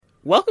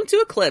Welcome to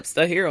Eclipse,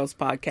 the Heroes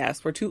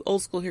podcast, where two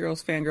old school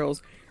Heroes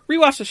fangirls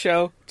rewatch the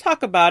show,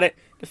 talk about it,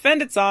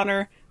 defend its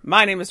honor.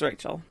 My name is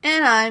Rachel.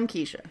 And I'm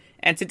Keisha.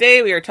 And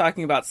today we are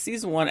talking about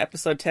Season 1,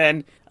 Episode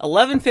 10,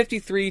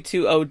 11:53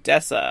 to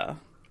Odessa.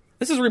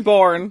 This is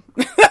Reborn.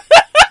 By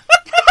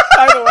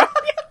the way.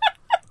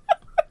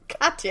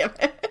 God damn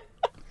it.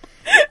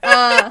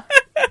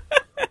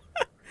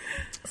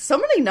 So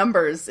many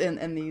numbers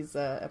in these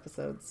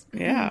episodes.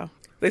 Yeah.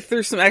 They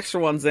threw some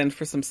extra ones in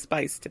for some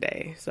spice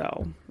today,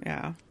 so,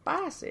 yeah.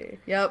 Spicy.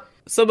 Yep.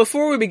 So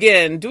before we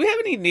begin, do we have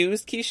any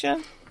news,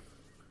 Keisha?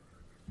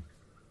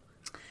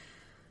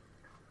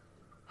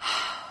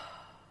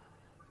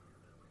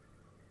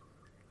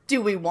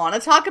 Do we want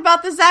to talk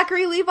about the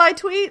Zachary Levi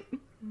tweet?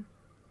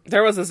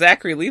 There was a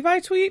Zachary Levi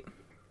tweet?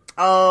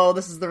 Oh,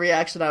 this is the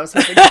reaction I was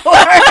hoping for.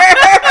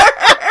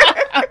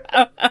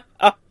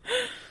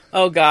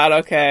 Oh, God,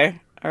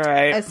 okay. All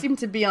right. I seem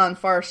to be on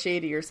far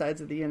shadier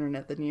sides of the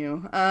internet than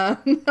you.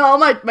 All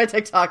my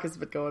TikTok has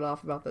been going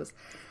off about this.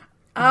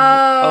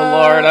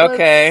 Oh, Lord,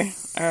 okay.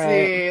 All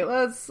right.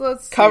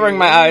 Let's covering see.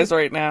 my eyes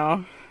right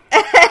now.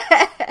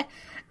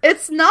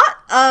 It's not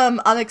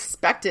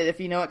unexpected if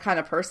you know what kind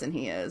of person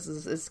he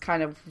is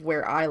kind of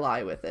where I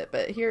lie with it.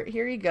 But here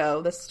you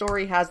go. The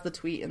story has the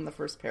tweet in the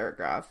first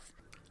paragraph.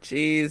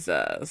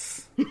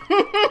 Jesus.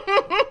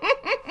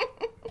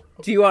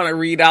 Do you want to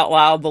read out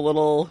loud the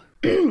little...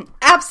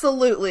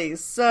 Absolutely.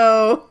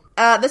 So,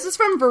 this is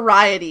from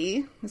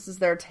Variety. This is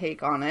their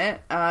take on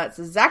it. It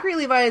says, Zachary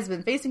Levi has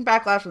been facing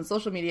backlash on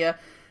social media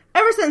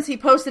ever since he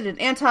posted an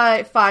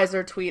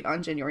anti-Pfizer tweet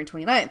on January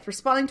 29th,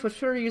 responding to a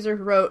Twitter user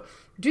who wrote,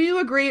 "Do you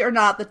agree or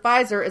not that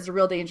Pfizer is a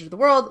real danger to the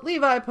world?"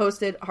 Levi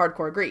posted,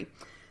 "Hardcore agree."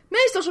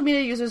 Many social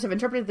media users have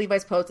interpreted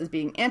Levi's post as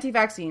being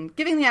anti-vaccine,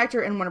 giving the actor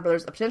and Warner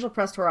Brothers a potential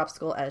press tour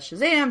obstacle as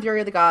Shazam!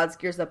 Fury of the Gods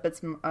gears up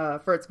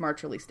for its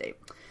March release date.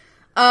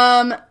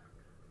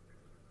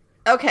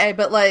 Okay,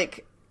 but,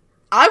 like,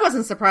 I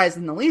wasn't surprised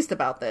in the least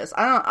about this.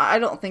 I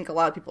don't think a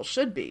lot of people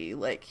should be.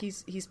 Like,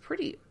 he's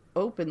pretty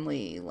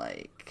openly,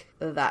 like,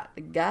 that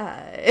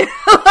guy.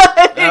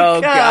 Like,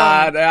 oh,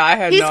 God. I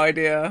had no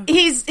idea.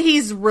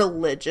 He's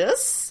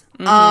religious.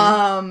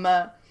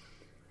 Mm-hmm.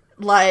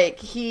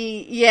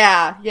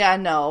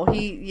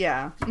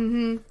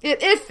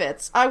 It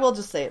fits. I will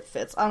just say it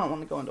fits. I don't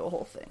want to go into a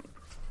whole thing.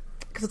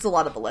 Because it's a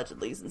lot of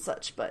allegedlys and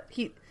such, but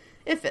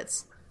it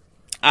fits.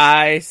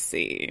 I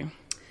see.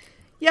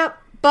 Yep,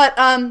 but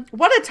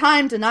what a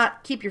time to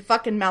not keep your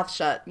fucking mouth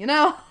shut, you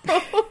know?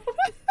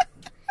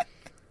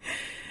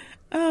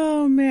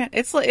 Oh man,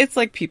 it's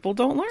like people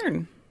don't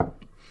learn.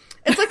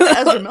 It's like the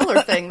Ezra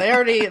Miller thing. They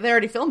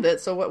already filmed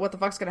it, so what the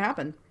fuck's gonna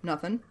happen?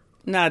 Nothing.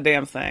 Not a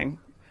damn thing.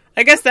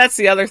 I guess that's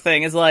the other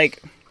thing is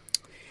like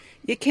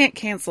you can't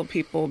cancel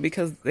people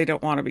because they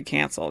don't want to be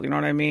canceled. You know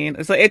what I mean?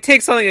 It's like it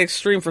takes something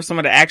extreme for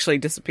someone to actually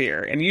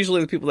disappear, and usually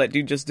the people that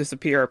do just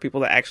disappear are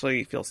people that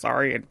actually feel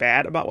sorry and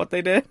bad about what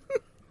they did.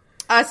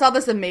 I saw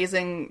this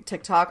amazing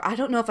TikTok. I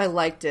don't know if I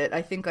liked it.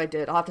 I think I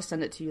did. I'll have to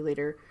send it to you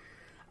later.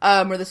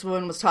 Where this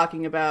woman was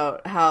talking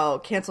about how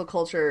cancel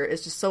culture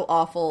is just so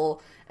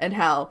awful and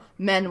how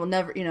men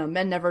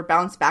never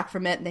bounce back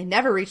from it. And they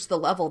never reach the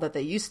level that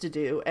they used to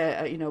do,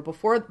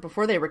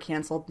 before they were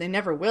canceled. They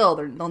never will.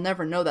 They'll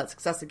never know that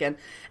success again.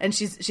 And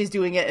she's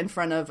doing it in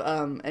front of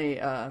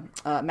a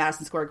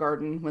Madison Square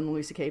Garden when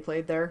Louis C.K.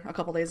 played there a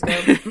couple days ago.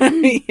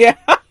 Yeah.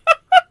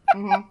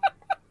 Mm-hmm.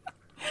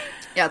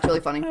 Yeah, it's really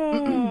funny.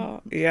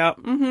 Yeah.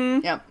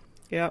 Mm-hmm. Yep.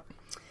 Yep.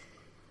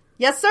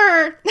 Yes,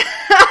 sir.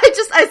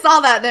 I saw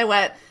that and I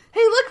went,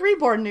 hey, look,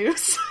 Reborn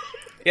news.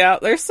 Yeah,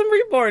 there's some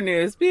Reborn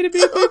news. Beep,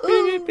 beep, beep,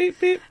 beep, beep,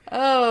 beep.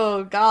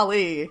 Oh,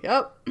 golly.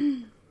 Yep.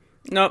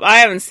 Nope, I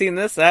haven't seen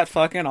this at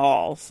fucking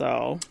all,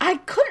 so. I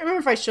couldn't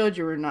remember if I showed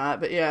you or not,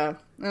 but yeah.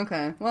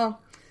 Okay, well,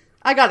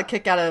 I got a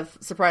kick out of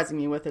surprising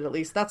you with it, at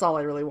least. That's all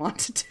I really want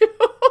to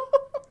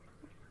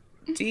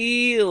do.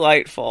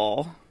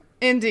 Delightful.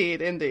 Indeed.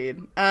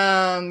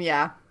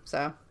 Yeah,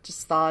 so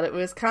just thought it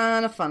was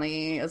kind of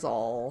funny is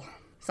all.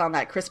 It's on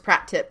that Chris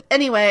Pratt tip.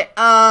 Anyway,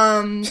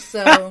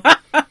 so.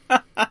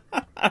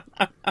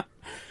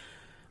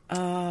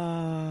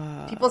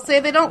 People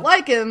say they don't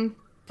like him,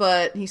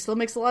 but he still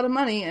makes a lot of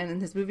money,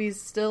 and his movies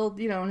still,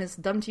 and his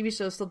dumb TV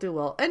shows still do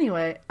well.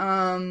 Anyway,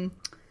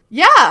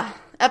 yeah,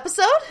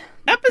 episode,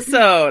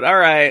 all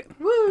right.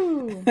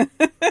 Woo!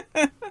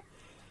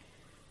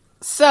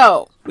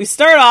 So, we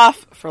start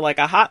off for like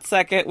a hot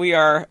second. We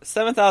are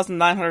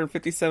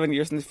 7,957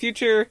 years in the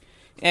future,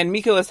 and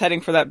Miko is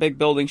heading for that big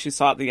building she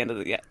saw at the end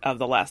of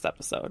the last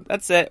episode.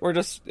 That's it. We're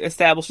just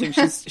establishing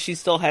she's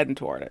still heading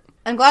toward it.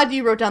 I'm glad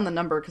you wrote down the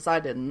number, because I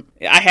didn't.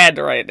 Yeah, I had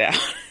to write it down.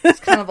 It's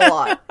kind of a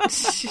lot.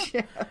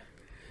 Yeah.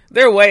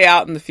 They're way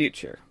out in the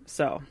future,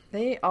 so.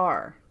 They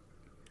are.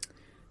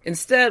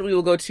 Instead, we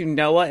will go to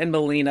Noah and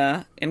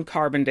Melina in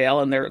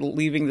Carbondale, and they're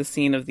leaving the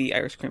scene of the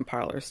ice cream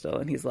parlor still.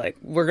 And he's like,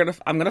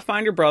 I'm gonna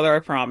find your brother, I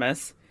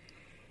promise.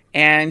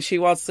 And she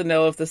wants to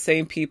know if the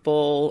same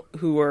people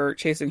who were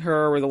chasing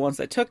her were the ones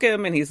that took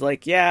him. And he's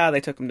like, yeah,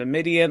 they took him to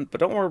Midian, but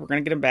don't worry, we're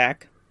gonna get him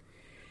back.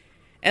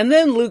 And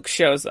then Luke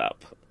shows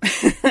up.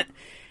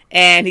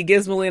 And he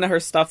gives Melina her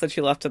stuff that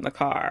she left in the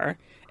car.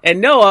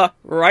 And Noah,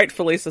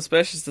 rightfully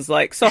suspicious, is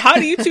like, so how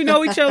do you two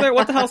know each other?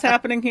 What the hell's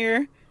happening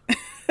here?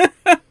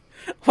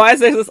 Why is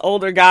there this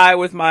older guy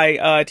with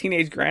my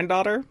teenage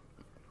granddaughter?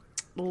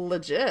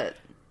 Legit.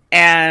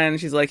 And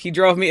she's like, he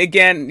drove me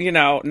again,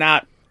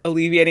 not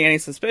alleviating any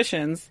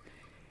suspicions.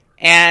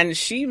 And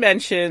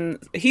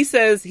he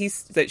says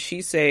that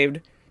she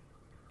saved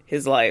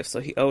his life, so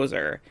he owes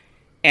her.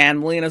 And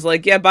Melina's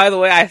like, yeah, by the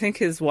way, I think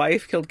his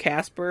wife killed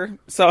Casper.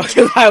 So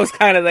I was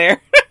kind of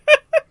there.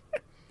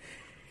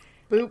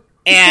 Boop.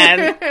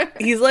 And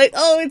he's like,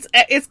 oh,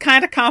 it's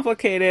kind of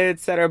complicated,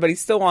 etc., but he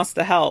still wants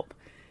to help.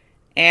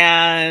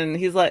 And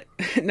he's like,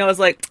 Noah's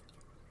like,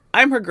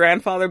 I'm her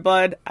grandfather,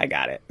 bud. I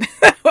got it.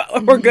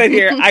 We're good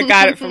here. I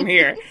got it from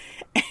here.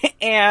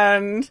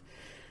 And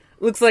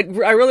looks like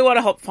I really want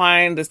to help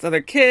find this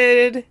other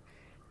kid.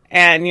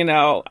 And,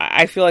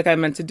 I feel like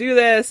I'm meant to do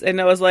this. And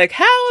Noah's like,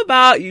 how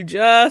about you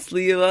just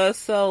leave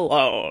us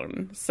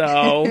alone?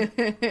 So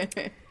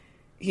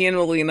he and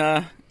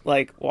Melina,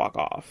 walk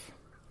off.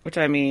 Which,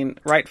 I mean,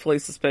 rightfully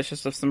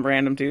suspicious of some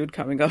random dude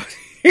coming over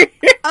here.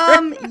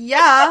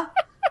 Yeah.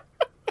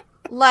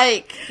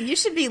 You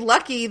should be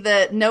lucky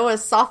that Noah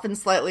softened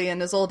slightly in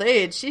his old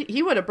age.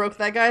 He would have broke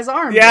that guy's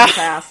arm in the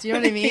past. You know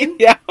what I mean?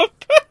 Yeah.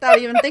 Without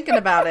even thinking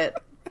about it.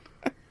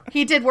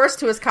 He did worse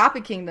to his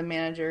Copy Kingdom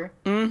manager.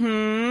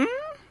 Mm-hmm.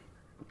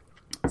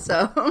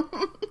 So.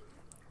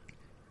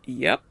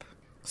 Yep.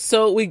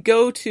 So we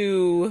go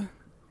to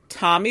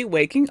Tommy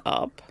waking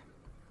up.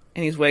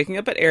 And he's waking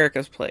up at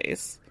Erica's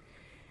place.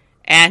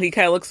 And he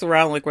kind of looks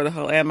around like, where the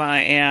hell am I?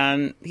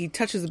 And he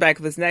touches the back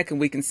of his neck, and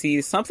we can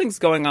see something's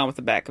going on with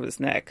the back of his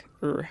neck.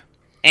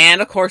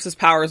 And, of course, his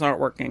powers aren't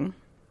working.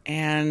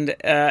 And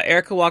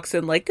Erica walks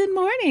in like, good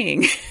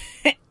morning.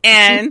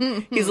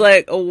 And he's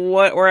like, oh,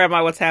 where am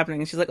I? What's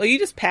happening? And she's like, oh, you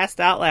just passed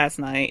out last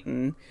night.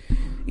 And,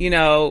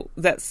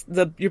 that's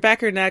your back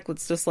of your neck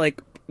was just like,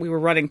 we were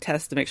running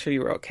tests to make sure you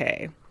were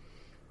okay.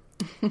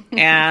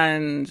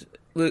 And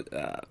Luke,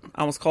 I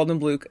almost called him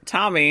Luke.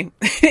 Tommy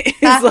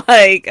is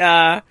like,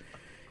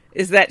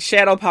 is that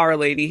shadow power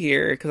lady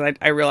here? Because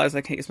I realize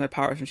I can't use my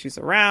powers when she's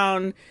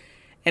around.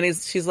 And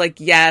she's like,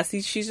 yes,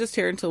 she's just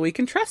here until we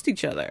can trust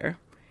each other.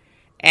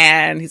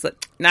 And he's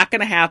like, not going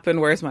to happen.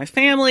 Where's my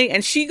family?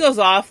 And she goes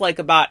off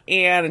about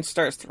Anne and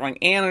starts throwing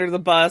Anne under the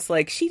bus.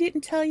 She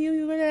didn't tell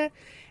you.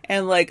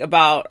 And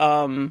about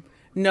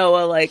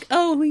Noah,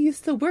 oh, we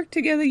used to work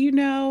together,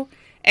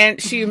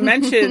 And she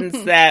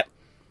mentions that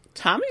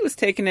Tommy was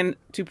taken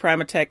into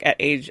Primatech at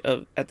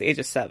the age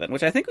of 7,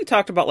 which I think we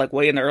talked about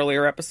way in the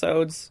earlier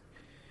episodes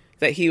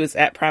that he was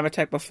at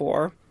Primatech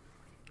before.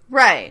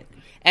 Right.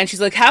 And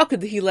she's like, how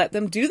could he let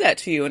them do that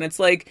to you? And it's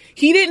like,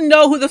 he didn't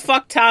know who the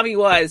fuck Tommy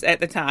was at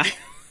the time.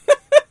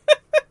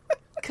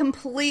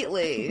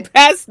 Completely.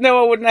 Past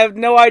Noah wouldn't have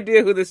no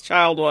idea who this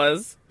child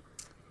was.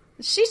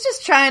 She's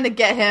just trying to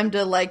get him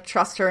to,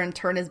 trust her and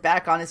turn his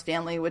back on his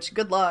family, which,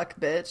 good luck,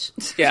 bitch.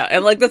 Yeah,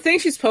 and, the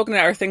things she's poking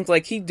at are things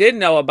he did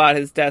know about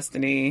his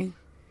destiny,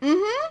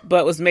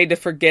 but was made to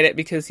forget it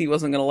because he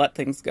wasn't going to let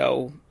things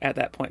go at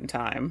that point in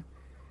time.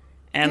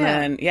 And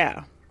then,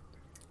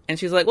 And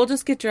she's like, well,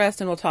 just get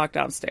dressed and we'll talk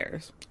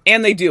downstairs.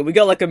 And they do. We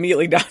go,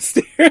 immediately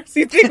downstairs.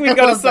 You think we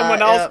go to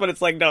someone else, but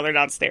it's no, they're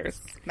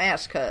downstairs.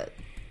 Smash cut.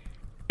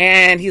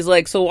 And he's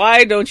like, so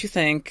why don't you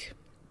think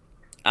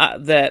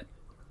that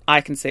I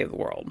can save the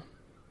world?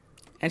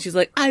 And she's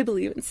like, I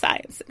believe in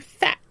science and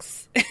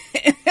facts.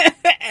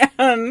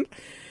 And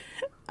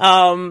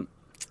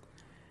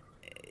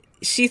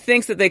she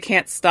thinks that they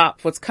can't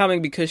stop what's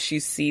coming because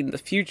she's seen the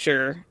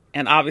future,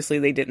 and obviously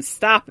they didn't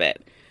stop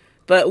it.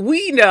 But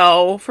we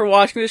know from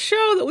watching the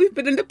show that we've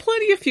been into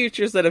plenty of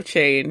futures that have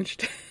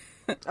changed.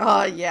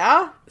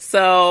 Yeah?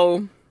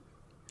 So,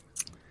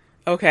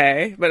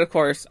 okay. But of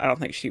course, I don't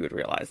think she would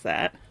realize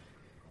that.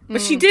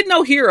 But she did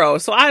know Hero,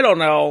 so I don't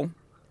know.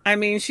 I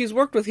mean, she's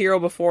worked with Hero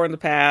before in the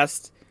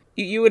past.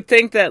 You would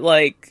think that,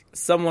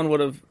 someone would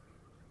have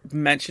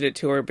mentioned it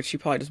to her, but she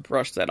probably just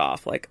brushed that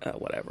off,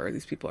 whatever,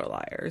 these people are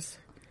liars.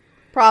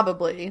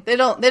 Probably. They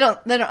don't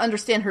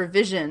understand her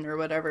vision or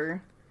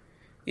whatever.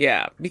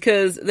 Yeah,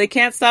 because they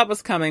can't stop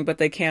what's coming, but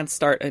they can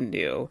start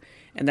anew.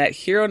 And that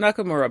Hiro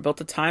Nakamura built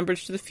a time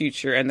bridge to the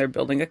future, and they're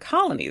building a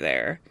colony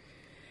there.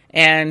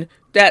 And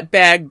that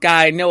bad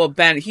guy, Noah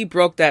Bennett, he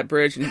broke that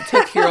bridge, and he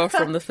took Hiro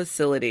from the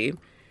facility.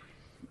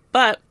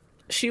 But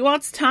she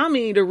wants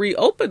Tommy to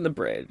reopen the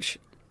bridge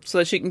so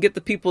that she can get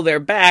the people there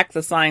back,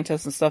 the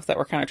scientists and stuff that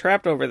were kind of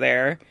trapped over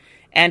there,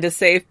 and to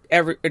save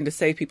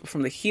people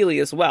from the Healy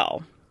as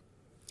well.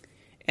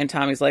 And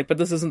Tommy's like, but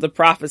this isn't the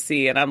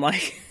prophecy. And I'm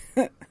like,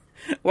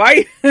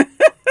 why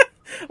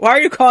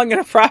are you calling it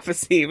a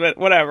prophecy? But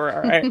whatever,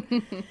 all right.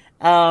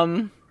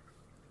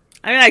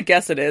 I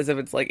guess it is if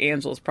it's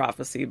Angela's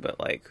prophecy, but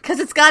because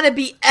it's got to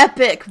be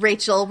epic,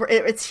 Rachel.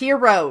 It's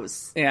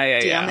heroes. Yeah.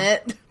 Damn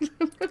it.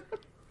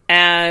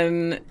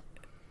 And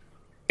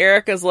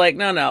Erica's like,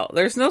 no,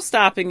 there's no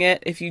stopping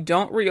it. If you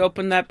don't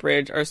reopen that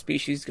bridge, our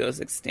species goes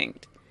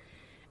extinct.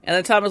 And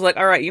then Tom was like,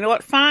 all right, you know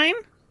what? Fine.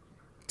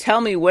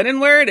 Tell me when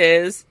and where it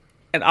is,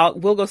 and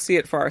we'll go see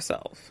it for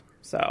ourselves.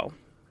 So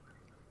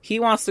he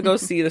wants to go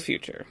see the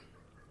future.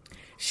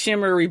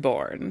 Shimmer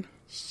Reborn.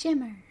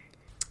 Shimmer.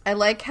 I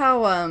like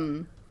how I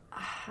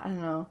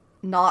don't know,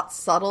 not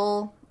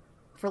subtle,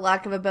 for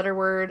lack of a better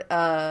word,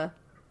 the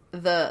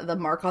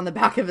mark on the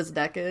back of his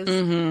neck is.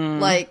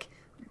 Like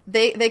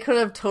they could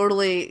have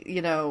totally,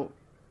 you know,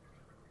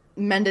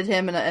 mended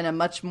him in a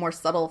much more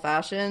subtle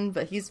fashion,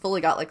 but he's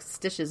fully got like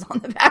stitches on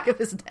the back of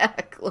his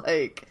neck.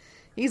 Like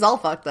he's all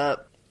fucked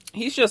up.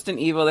 He's just an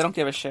evil. They don't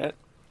give a shit.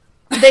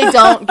 They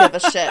don't give a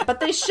shit, but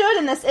they should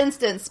in this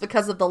instance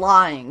because of the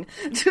lying.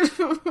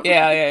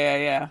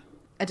 Yeah.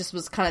 I just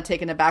was kind of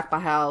taken aback by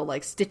how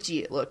like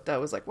stitchy it looked. I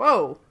was like,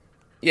 whoa.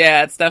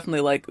 Yeah, it's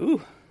definitely like, ooh,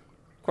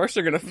 of course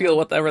you're gonna feel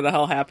whatever the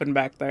hell happened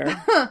back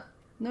there.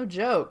 No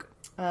joke.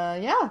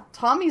 Yeah,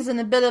 Tommy's in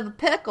a bit of a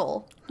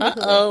pickle.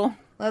 Uh-oh.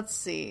 Let's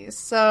see.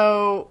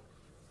 So,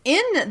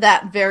 in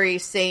that very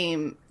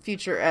same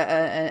future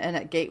and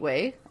at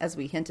Gateway, as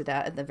we hinted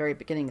at the very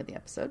beginning of the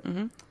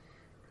episode,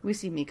 we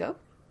see Miko.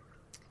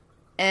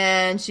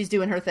 And she's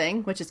doing her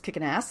thing, which is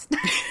kicking ass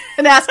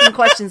and asking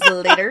questions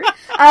later.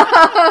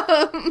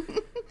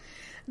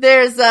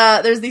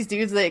 There's these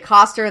dudes, they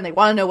accost her and they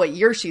want to know what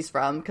year she's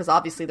from, because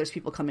obviously there's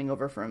people coming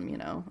over from, you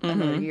know,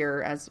 another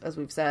year, as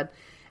we've said.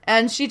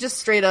 And she just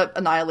straight up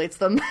annihilates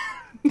them.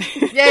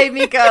 Yay,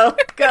 Miko.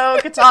 Go,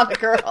 Katana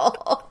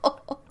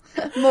girl.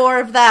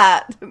 More of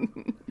that.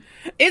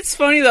 It's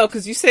funny, though,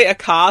 because you say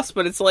accost,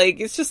 but it's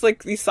just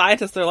like these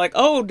scientists, they're like,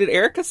 oh, did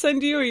Erica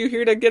send you? Are you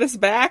here to get us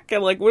back?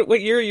 And like,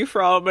 what year are you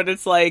from? And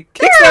it's like,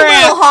 they're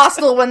a little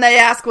hostile when they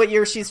ask what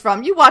year she's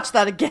from. You watch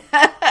that again.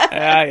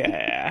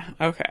 Yeah.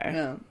 Okay.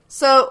 Yeah.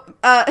 So,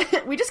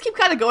 we just keep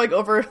kind of going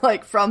over,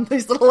 like, from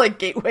these little, like,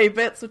 gateway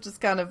bits, which is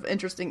kind of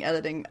interesting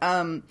editing.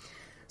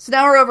 So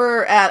now we're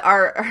over at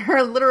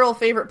our literal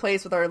favorite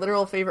place with our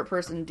literal favorite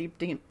person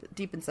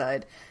deep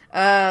inside,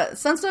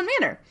 Sunstone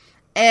Manor.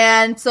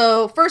 And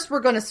so first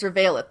we're going to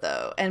surveil it,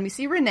 though. And we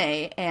see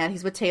Renee, and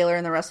he's with Taylor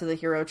and the rest of the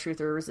Hero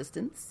Truther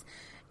Resistance.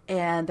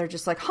 And they're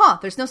just like,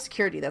 there's no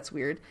security. That's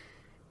weird.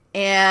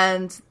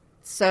 And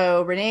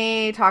so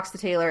Renee talks to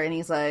Taylor, and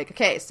he's like,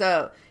 okay,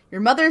 so your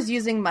mother's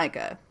using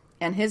Micah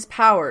and his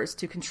powers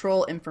to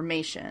control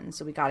information.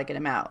 So we got to get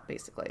him out,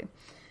 basically.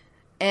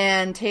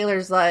 And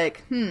Taylor's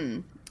like,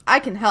 I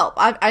can help.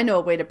 I know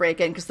a way to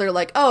break in, because they're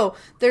like, oh,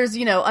 there's,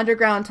 you know,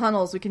 underground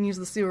tunnels. We can use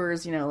the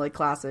sewers, you know, like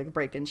classic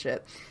break-in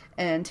shit.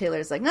 And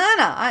Taylor's like, no,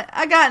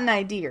 I got an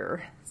idea.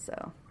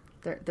 So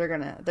they're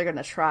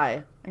gonna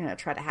try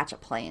to hatch a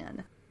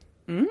plan.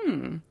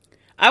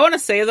 I want to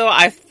say, though,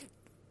 I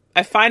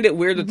find it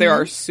weird that there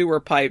are sewer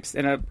pipes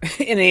in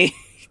a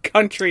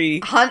country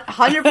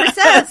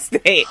 100%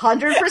 state.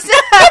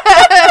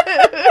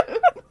 100%.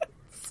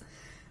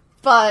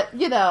 But,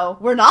 you know,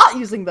 we're not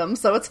using them,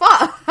 so it's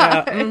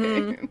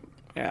fine.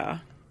 Yeah.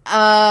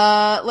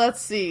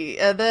 Let's see.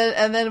 And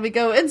then we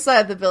go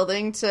inside the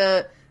building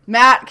to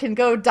Matt can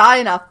go die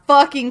in a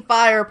fucking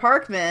fire,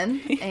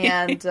 Parkman.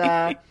 And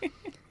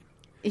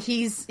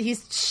he's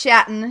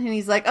chatting, and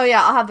he's like, oh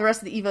yeah, I'll have the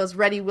rest of the Evos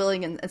ready,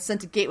 willing, and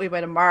sent to Gateway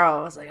by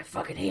tomorrow. I was like, I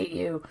fucking hate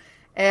you.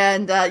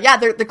 And yeah,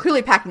 they're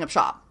clearly packing up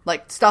shop.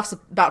 Like, stuff's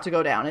about to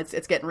go down.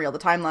 It's getting real. The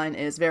timeline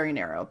is very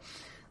narrow.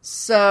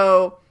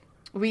 So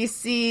we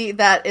see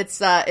that it's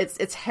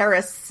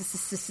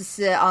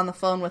Harris on the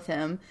phone with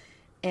him,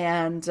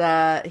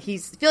 and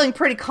he's feeling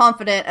pretty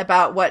confident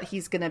about what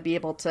he's going to be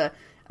able to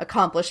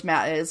accomplish.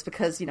 Matt is,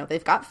 because, you know,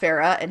 they've got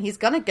Farah, and he's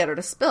going to get her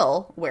to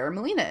spill where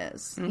Melina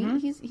is.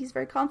 He's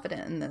very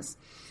confident in this.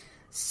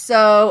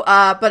 So,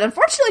 but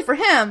unfortunately for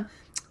him,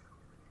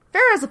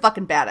 Farah's a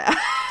fucking badass.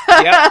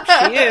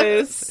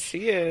 Yep,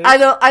 she is.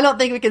 I don't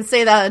think we can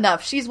say that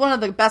enough. She's one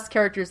of the best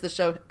characters the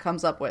show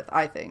comes up with,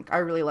 I think. I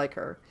really like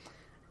her.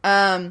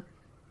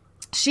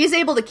 She's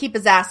able to keep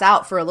his ass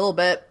out for a little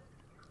bit,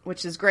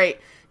 which is great.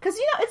 Because,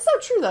 you know, it's so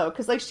true, though.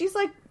 Because, like, she's,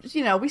 like,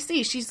 you know, we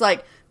see she's,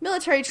 like,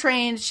 military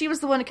trained. She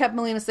was the one who kept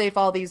Melina safe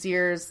all these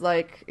years,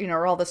 like, you know,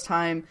 or all this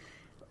time.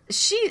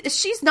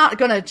 She's not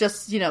gonna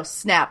just, you know,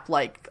 snap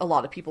like a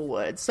lot of people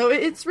would. So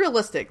it's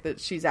realistic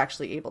that she's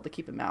actually able to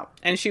keep him out.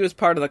 And she was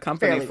part of the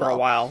company for a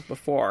while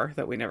before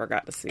that we never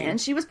got to see. And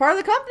she was part of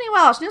the company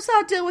while she knows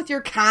how to deal with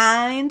your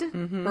kind,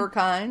 her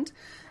kind.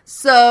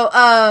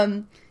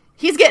 So,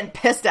 he's getting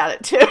pissed at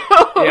it too,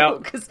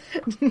 because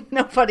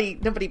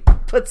nobody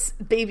puts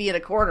baby in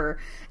a corner.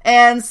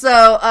 And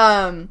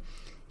so,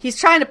 he's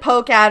trying to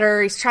poke at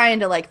her. He's trying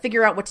to, like,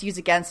 figure out what to use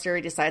against her.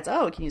 He decides,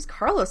 we can use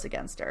Carlos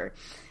against her.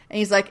 And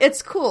he's like,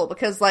 it's cool,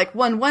 because, like,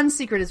 when one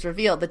secret is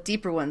revealed, the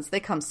deeper ones, they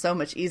come so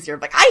much easier. I'm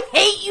like, I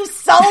hate you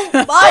so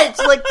much!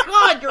 Like,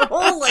 God,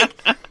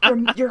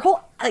 your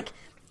whole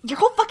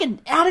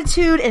fucking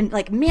attitude and,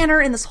 like, manner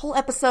in this whole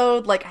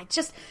episode, like,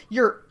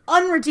 you're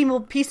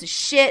unredeemable piece of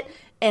shit.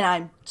 And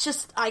I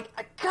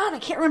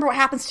can't remember what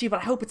happens to you, but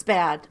I hope it's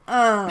bad.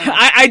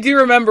 I do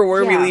remember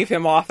where we leave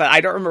him off at.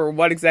 I don't remember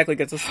what exactly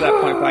gets us to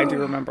that point, but I do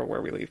remember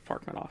where we leave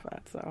Parkman off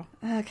at, so.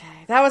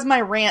 Okay. That was my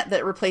rant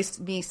that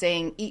replaced me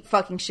saying, eat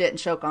fucking shit and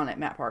choke on it,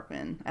 Matt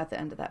Parkman, at the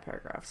end of that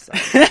paragraph, so.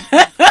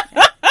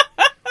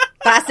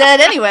 I said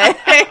anyway.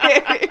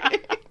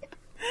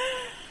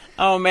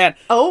 Oh, man.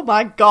 Oh,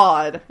 my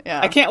God.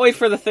 Yeah. I can't wait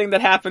for the thing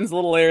that happens a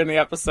little later in the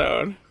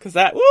episode. Because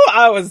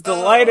I was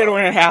delighted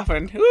when it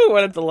happened. Ooh,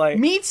 what a delight.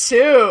 Me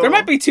too. There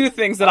might be two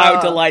things that I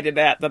was delighted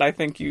at that I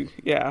think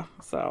yeah.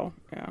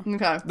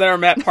 Okay. That are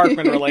Matt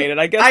Parkman related.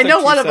 I guess I know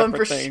two one of them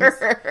for separate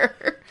things.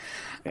 sure.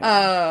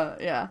 Yeah.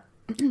 Yeah.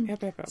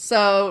 Yep.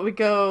 So we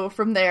go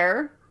from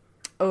there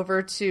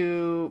over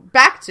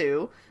back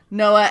to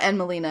Noah and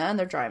Melina, and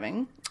they're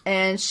driving.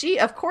 And she,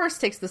 of course,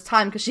 takes this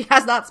time because she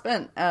has not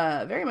spent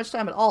very much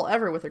time at all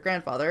ever with her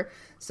grandfather.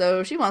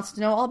 So she wants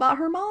to know all about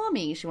her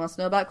mommy. She wants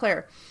to know about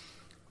Claire.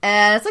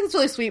 And it's like this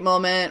really sweet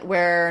moment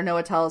where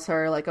Noah tells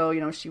her, like,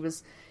 oh, she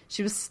was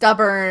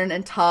stubborn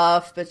and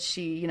tough, but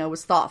she,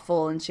 was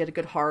thoughtful and she had a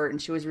good heart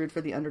and she always rooted for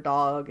the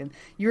underdog. And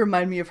you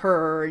remind me of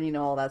her and,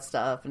 all that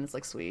stuff. And it's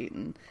like sweet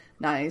and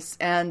nice.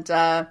 And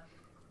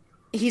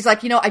he's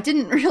like, I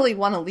didn't really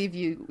want to leave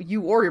you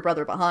or your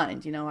brother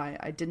behind.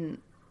 I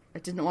didn't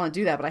want to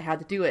do that, but I had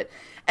to do it.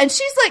 And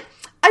she's like,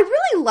 I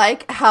really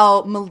like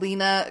how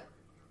Melina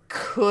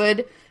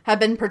could have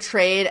been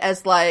portrayed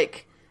as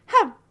like,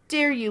 how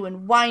dare you,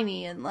 and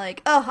whiny, and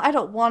like, oh, I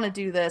don't want to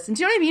do this. And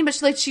do you know what I mean?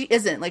 But she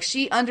isn't. Like,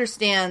 she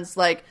understands,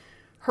 like,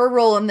 her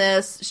role in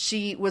this.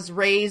 She was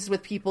raised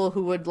with people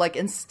who would, like,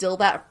 instill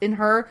that in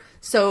her.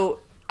 So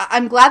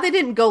I'm glad they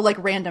didn't go, like,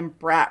 random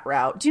brat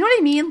route. Do you know what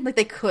I mean? Like,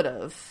 they could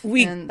have.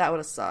 And that would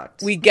have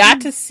sucked. We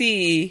got to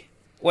see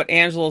what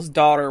Angela's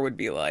daughter would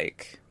be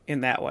like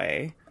in that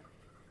way.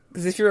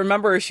 Because if you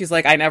remember, she's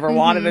like, I never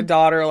wanted a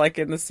daughter, like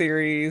in the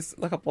series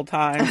a couple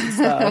times and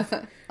stuff.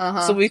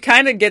 So we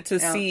kind of get to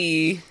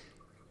see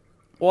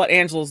what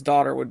Angela's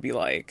daughter would be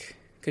like.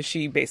 Because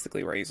she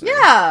basically raised her.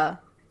 Yeah.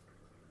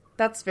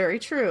 That's very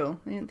true.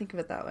 I didn't think of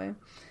it that way.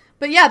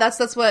 But yeah,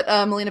 that's what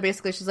Melina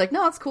basically, she's like,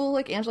 no, it's cool.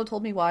 Like, Angela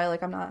told me why.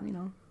 Like, I'm not,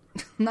 I'm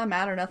not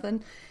mad or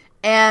nothing.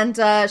 And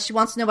she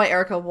wants to know what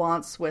Erica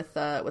wants with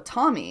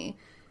Tommy.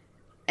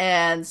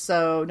 And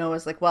so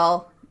Noah's like,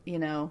 well,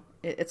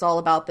 it's all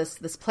about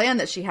this plan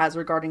that she has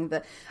regarding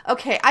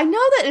okay, I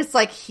know that it's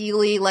like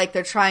Healy, like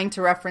they're trying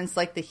to reference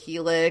like the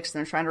helix and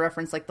they're trying to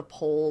reference like the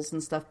poles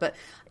and stuff, but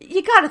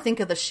you got to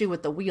think of the shoe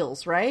with the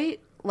wheels, right?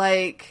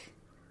 Like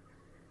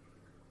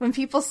when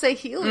people say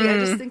Healy, I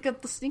just think of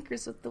the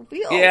sneakers with the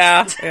wheels.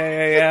 Yeah.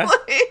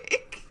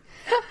 Like,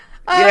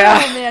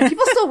 oh man,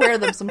 people still wear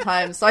them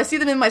sometimes. So I see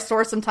them in my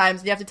store sometimes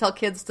and you have to tell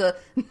kids to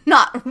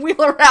not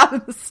wheel around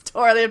in the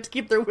store. They have to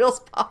keep their wheels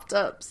popped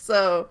up.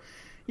 So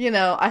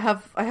I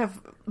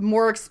have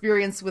more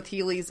experience with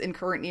Heelys in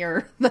current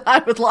year than I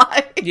would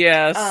like.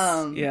 Yes.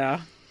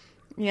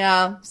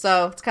 Yeah.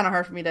 So it's kind of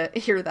hard for me to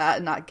hear that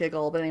and not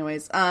giggle. But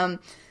anyways, so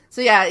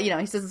yeah,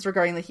 he says it's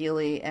regarding the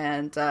Healy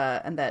and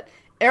that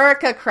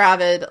Erica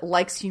Kravid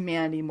likes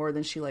humanity more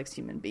than she likes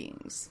human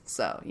beings.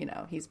 So,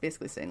 he's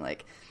basically saying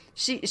like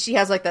she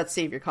has like that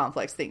savior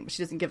complex thing, but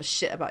she doesn't give a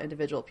shit about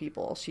individual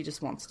people. She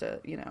just wants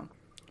to,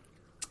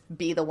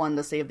 be the one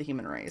to save the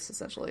human race,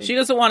 essentially. She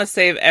doesn't want to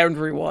save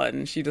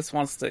everyone. She just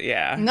wants to,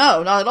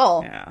 No, not at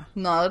all. Yeah.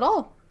 Not at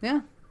all.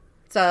 Yeah.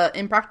 It's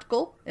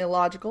impractical,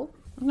 illogical.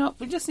 No,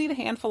 we just need a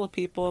handful of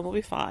people and we'll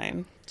be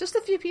fine. Just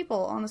a few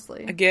people,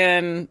 honestly.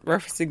 Again,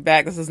 referencing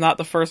back, this is not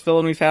the first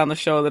villain we found on the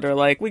show that are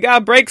like, we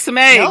gotta break some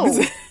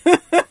eggs.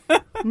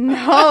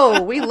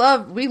 No, we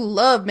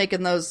love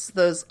making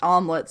those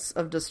omelets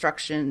of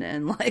destruction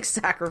and like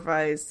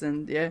sacrifice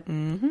and yeah,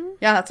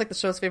 that's like the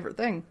show's favorite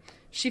thing.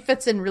 She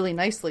fits in really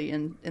nicely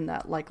in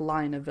that like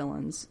line of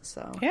villains.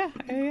 So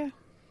yeah,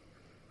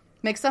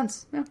 makes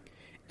sense. Yeah,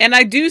 and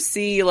I do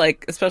see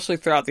like, especially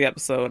throughout the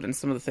episode and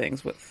some of the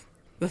things with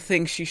the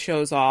things she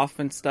shows off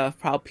and stuff,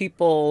 how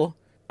people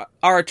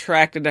are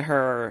attracted to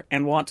her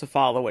and want to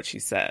follow what she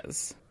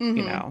says.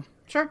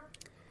 Sure,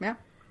 yeah.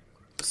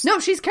 No,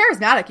 she's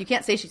charismatic. You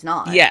can't say she's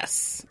not.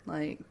 Yes,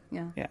 like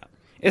yeah.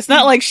 It's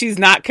not like she's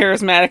not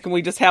charismatic and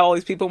we just have all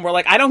these people and we're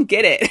like, I don't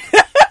get it.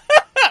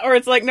 Or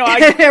it's like, no,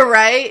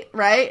 right.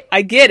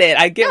 I get it.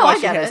 I get why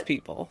she has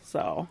people.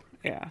 So,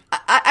 yeah.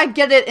 I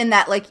get it in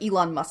that, like,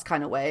 Elon Musk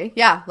kind of way.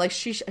 Yeah, like,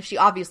 she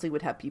obviously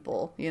would have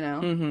people,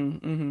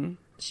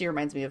 She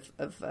reminds me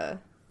of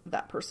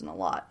that person a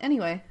lot.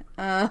 Anyway.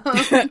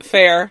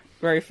 Fair.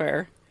 Very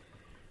fair.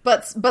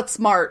 But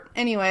smart.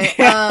 Anyway.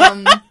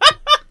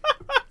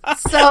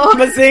 So.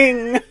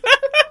 Mazing.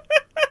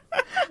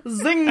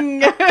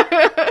 Zing.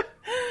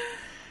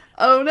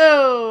 Oh,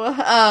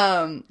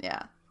 no.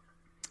 Yeah.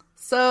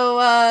 So,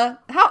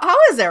 how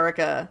is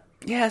Erica?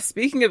 Yeah,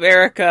 speaking of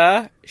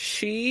Erica,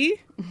 she,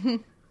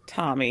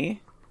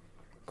 Tommy,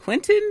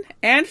 Quentin,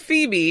 and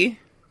Phoebe,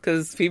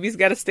 because Phoebe's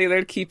got to stay there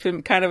to keep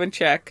him kind of in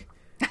check,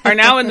 are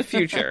now in the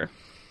future.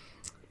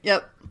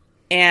 Yep.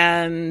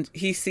 And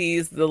he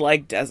sees the,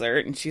 like,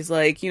 desert, and she's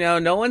like,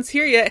 no one's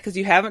here yet because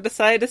you haven't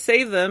decided to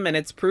save them, and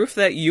it's proof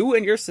that you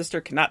and your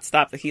sister cannot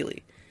stop the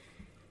Healy.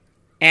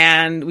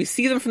 And we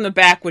see them from the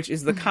back, which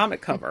is the comic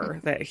cover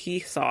that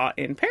he saw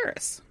in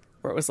Paris.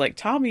 Where it was like,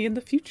 Tommy in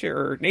the future,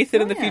 or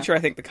Nathan in the future, I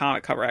think the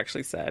comic cover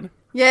actually said.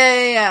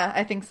 Yeah,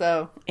 I think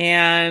so.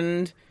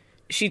 And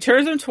she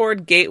turns him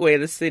toward Gateway,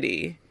 the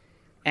city.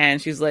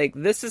 And she's like,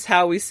 this is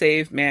how we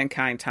save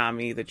mankind,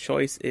 Tommy. The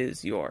choice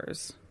is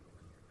yours.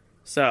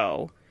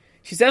 So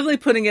she's definitely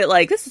putting it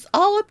like, this is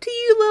all up to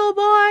you, little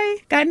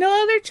boy. Got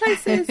no other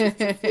choices.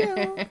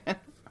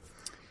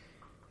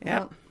 Yeah.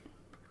 Well,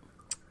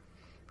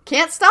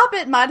 can't stop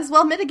it. Might as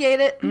well mitigate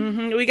it.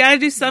 Mm-hmm. We got to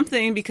do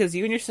something because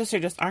you and your sister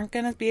just aren't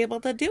going to be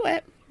able to do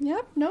it.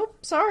 Yep. Nope.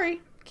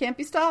 Sorry. Can't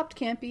be stopped.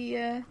 Can't be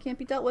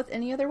dealt with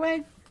any other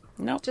way.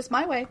 Nope. Just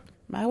my way.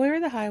 My way or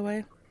the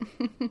highway.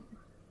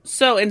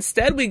 So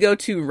instead we go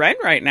to Ren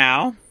right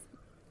now.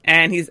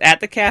 And he's at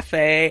the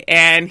cafe.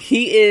 And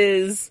he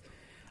is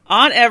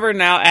on Ever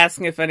now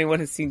asking if anyone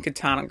has seen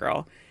Katana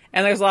Girl.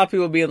 And there's a lot of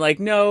people being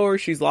like, no, or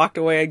she's locked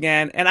away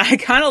again. And I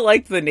kind of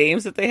liked the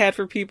names that they had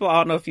for people. I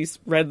don't know if you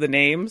read the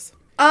names.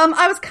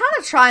 I was kind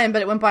of trying,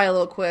 but it went by a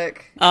little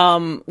quick.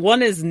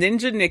 One is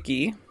Ninja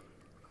Nikki,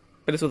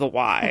 but it's with a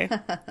Y.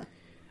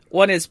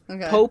 One is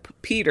Pope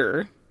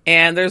Peter.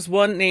 And there's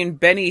one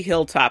named Benny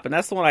Hilltop. And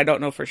that's the one I don't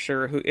know for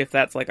sure if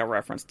that's like a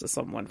reference to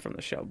someone from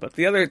the show. But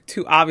the other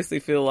two obviously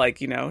feel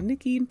like,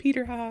 Nikki and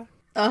Peter, ha.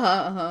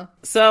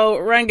 So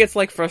Ren gets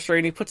like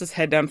frustrated. He puts his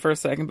head down for a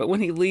second, but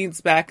when he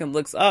leans back and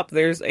looks up,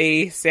 there's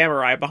a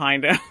samurai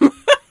behind him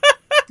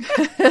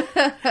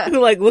who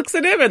like looks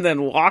at him and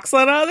then walks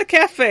on out of the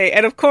cafe.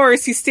 And of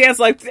course, he stands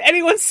like, did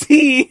anyone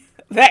see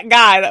that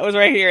guy that was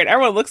right here? And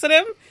everyone looks at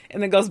him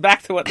and then goes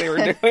back to what they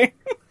were doing.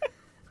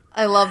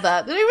 I love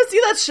that. Did anyone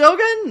see that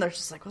Shogun? And they're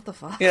just like, what the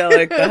fuck? Yeah,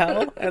 like the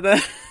hell. And then,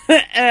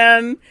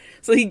 and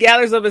so he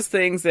gathers up his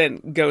things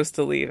and goes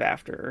to leave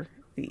after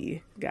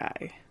the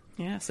guy.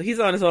 Yeah, so he's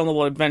on his own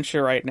little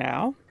adventure right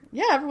now.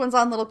 Yeah, everyone's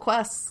on little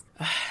quests.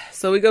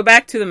 So we go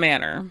back to the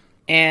manor,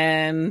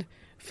 and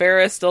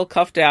Farrah is still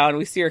cuffed down.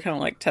 We see her kind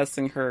of like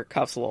testing her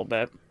cuffs a little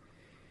bit.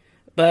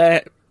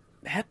 But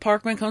Matt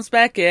Parkman comes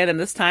back in, and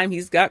this time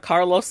he's got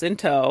Carlos in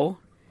tow.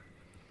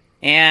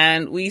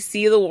 And we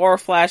see the war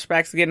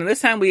flashbacks again, and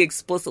this time we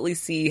explicitly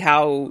see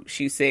how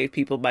she saved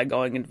people by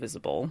going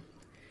invisible.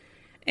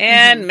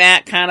 And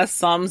Matt kind of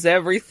sums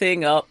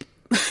everything up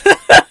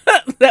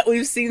that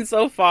we've seen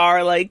so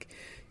far, like,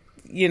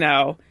 you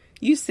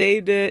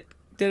saved it,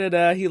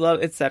 da-da-da, he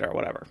loved, etc.,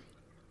 whatever.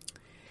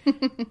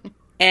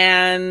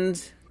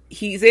 And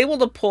he's able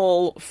to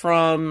pull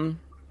from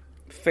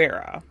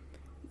Farrah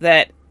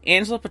that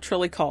Angela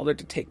Petrilli called her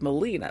to take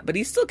Melina, but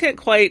he still can't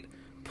quite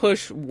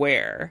push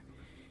where.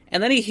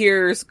 And then he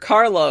hears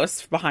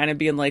Carlos behind him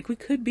being like, we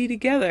could be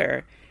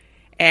together.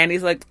 And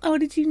he's like, oh,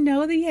 did you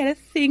know that he had a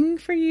thing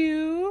for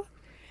you?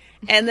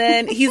 And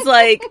then he's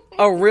like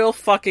a real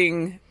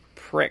fucking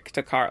prick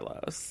to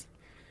Carlos.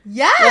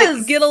 Yes!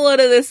 Like, get a load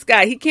of this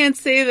guy. He can't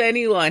save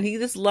anyone. He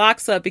just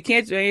locks up. He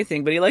can't do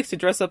anything, but he likes to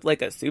dress up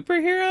like a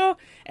superhero.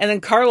 And then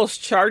Carlos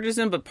charges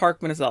him, but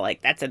Parkman is all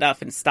like, that's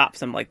enough, and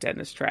stops him like dead in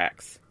his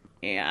tracks.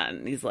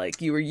 And he's like,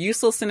 you were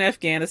useless in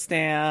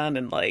Afghanistan,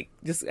 and like,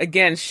 just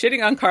again,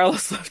 shitting on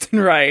Carlos left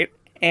and right.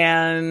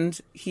 And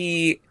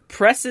he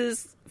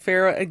presses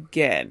Farrah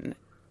again.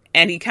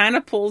 And he kind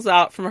of pulls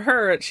out from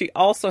her, she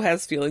also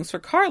has feelings for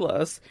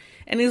Carlos.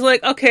 And he's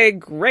like, okay,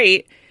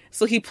 great.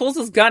 So he pulls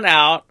his gun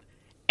out,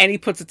 and he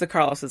puts it to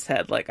Carlos's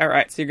head. Like, all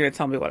right, so you're going to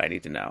tell me what I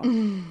need to know.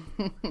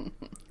 You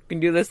can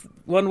do this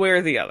one way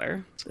or the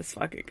other. This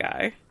fucking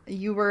guy.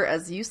 You were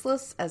as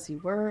useless as you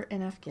were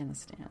in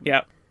Afghanistan.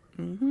 Yep.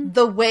 Mm-hmm.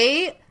 The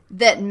way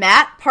that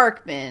Matt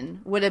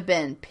Parkman would have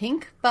been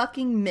pink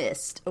fucking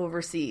mist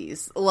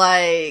overseas.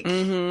 Like,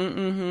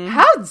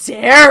 how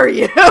dare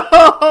you?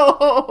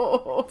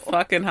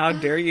 Fucking how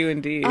dare you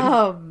indeed.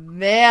 Oh,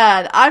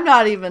 man. I'm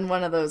not even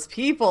one of those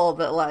people,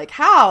 but like,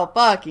 how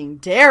fucking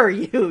dare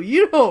you?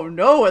 You don't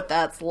know what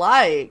that's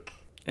like.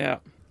 Yeah.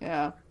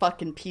 Yeah,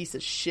 fucking piece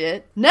of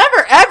shit.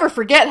 Never ever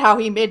forget how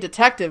he made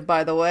Detective,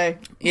 by the way.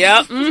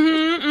 Yep.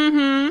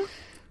 Mm-hmm.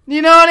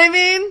 You know what I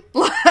mean?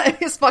 Like,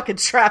 his fucking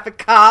traffic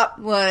cop,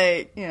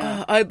 like,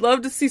 yeah. I'd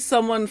love to see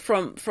someone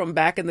from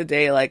back in the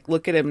day, like,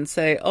 look at him and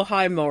say, oh,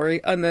 hi,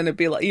 Maury. And then it'd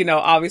be like,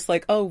 obviously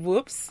like, oh,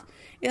 whoops.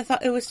 Yeah, I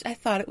thought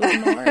it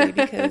was Maury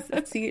because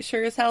it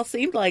sure as hell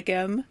seemed like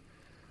him.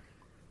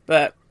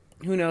 But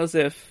who knows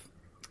if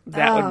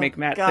that would make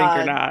Matt think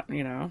or not,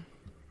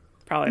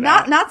 Probably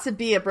not. Not to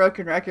be a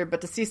broken record,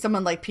 but to see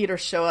someone like Peter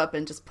show up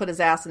and just put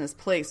his ass in his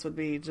place would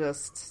be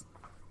just...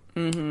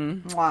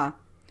 Mwah.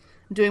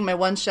 I'm doing my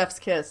one chef's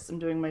kiss. I'm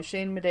doing my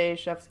Shane Madej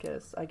chef's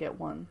kiss. I get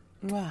one.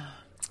 Wow.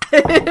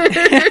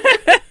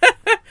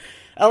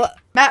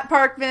 Matt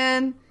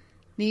Parkman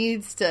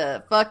needs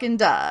to fucking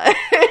die.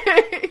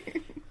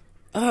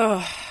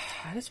 I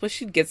just wish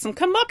he'd get some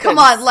comeuppance. Come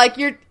on, like,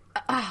 you're...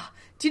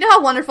 do you know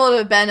how wonderful it would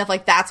have been if,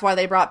 like, that's why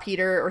they brought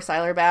Peter or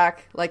Siler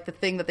back? Like, the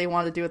thing that they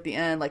wanted to do at the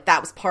end, like,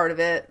 that was part of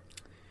it.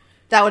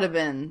 That would have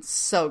been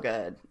so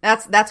good.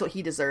 That's what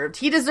he deserved.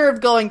 He deserved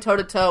going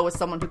toe-to-toe with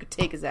someone who could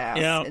take his ass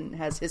and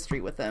has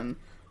history with him.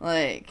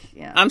 Like,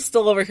 yeah. I'm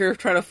still over here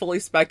trying to fully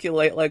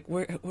speculate, like,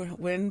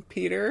 when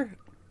Peter...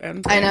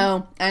 And I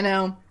don't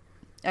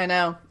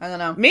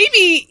know.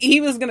 Maybe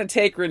he was going to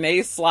take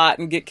Renee's slot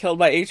and get killed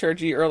by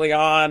HRG early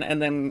on, and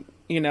then,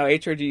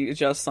 HRG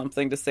adjusts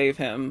something to save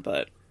him,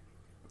 but...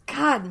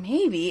 God,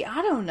 maybe.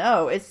 I don't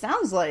know. It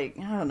sounds like,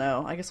 I don't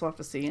know. I guess we'll have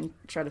to see and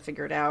try to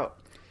figure it out.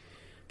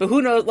 But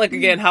who knows, like,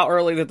 again, how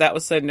early that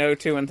was said no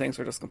to and things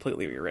were just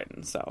completely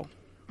rewritten, so.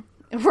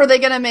 Were they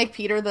going to make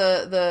Peter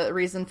the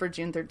reason for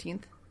June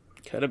 13th?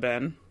 Could have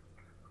been.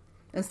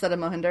 Instead of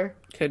Mohinder?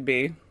 Could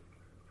be.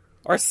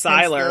 Or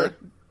Sylar.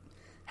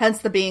 Hence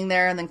the being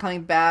there and then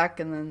coming back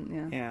and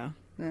then, yeah.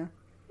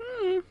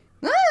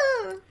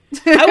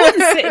 I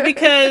wouldn't say,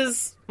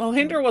 because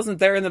Mohinder wasn't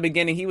there in the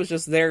beginning. He was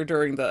just there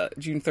during the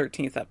June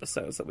 13th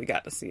episodes that we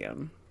got to see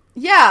him.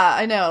 Yeah,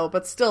 I know,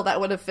 but still that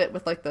would have fit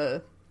with, like,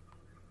 the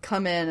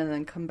come in and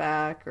then come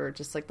back, or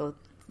just, like, the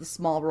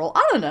small role.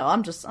 I don't know,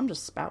 I'm just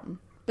spouting.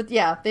 But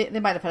yeah, they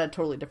might have had a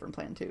totally different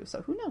plan, too,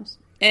 so who knows?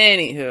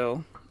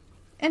 Anywho.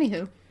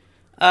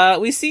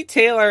 We see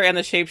Taylor and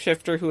the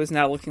shapeshifter, who is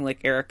now looking like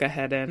Erica,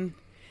 head in.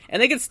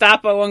 And they get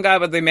stopped by one guy,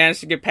 but they manage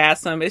to get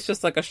past him. It's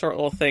just like a short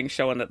little thing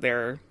showing that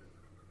they're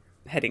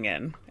heading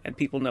in, and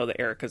people know that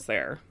Erica's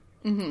there.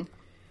 Mm-hmm.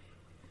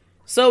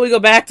 So we go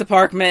back to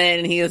Parkman,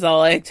 and he is all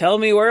like, tell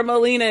me where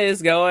Melina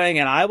is going,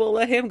 and I will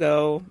let him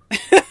go.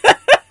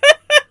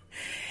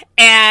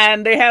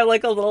 And they have,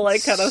 like, a little,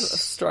 like, kind of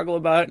struggle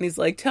about it, and he's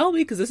like, tell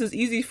me, because this is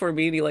easy for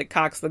me, and he, like,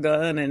 cocks the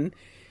gun, and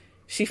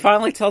she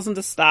finally tells him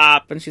to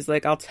stop, and she's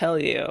like, I'll tell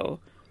you.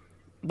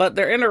 But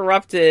they're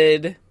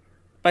interrupted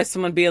by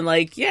someone being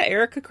like, yeah,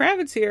 Erica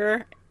Kravitz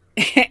here.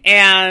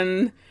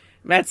 And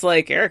Matt's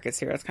like, Erica's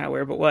here, that's kind of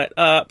weird, but what?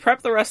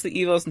 Prep the rest of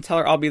the Evos and tell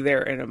her I'll be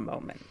there in a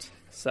moment.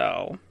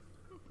 So,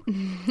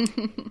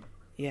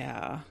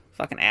 yeah,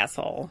 fucking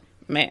asshole.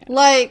 Man.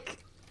 Like,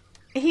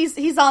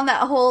 he's on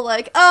that whole,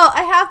 like, oh,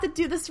 I have to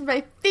do this for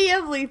my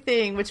family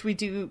thing, which we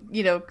do,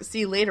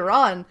 see later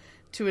on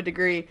to a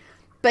degree.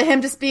 But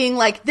him just being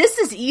like, this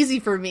is easy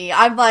for me.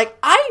 I'm like,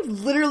 I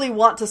literally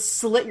want to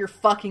slit your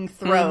fucking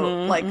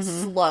throat,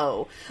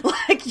 slow.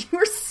 Like,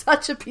 you're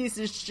such a piece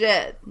of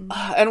shit.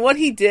 And what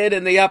he did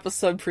in the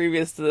episode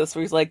previous to this,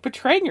 where he's like,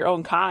 betraying your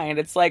own kind,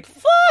 it's like,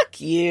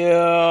 fuck you.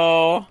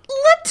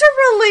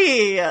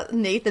 Literally!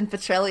 Nathan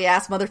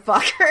Petrelli-ass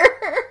motherfucker.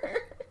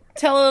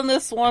 Telling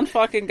this one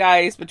fucking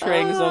guy he's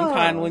betraying his own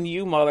kind when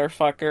you,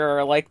 motherfucker,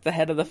 are like the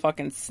head of the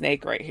fucking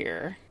snake right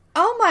here.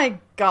 Oh my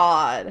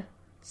god.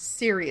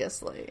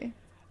 Seriously.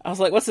 I was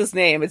like, what's his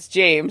name? It's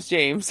James.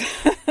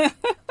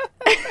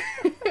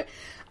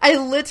 I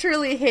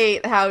literally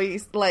hate how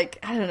he's like,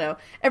 I don't know.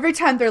 Every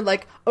time they're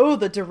like, oh,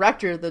 the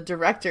director.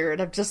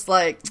 And I'm just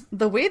like,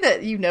 the way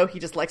that he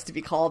just likes to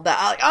be called that.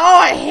 I'm like, oh,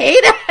 I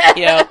hate it.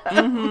 Yeah.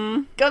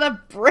 Mm-hmm.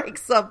 Gonna break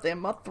something.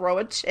 I'm gonna throw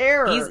a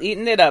chair. He's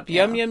eating it up.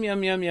 Yum, yum,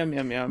 yum, yum, yum,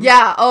 yum, yum.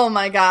 Yeah. Oh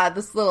my god.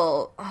 This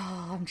little,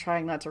 I'm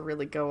trying not to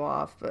really go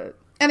off, but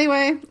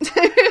anyway.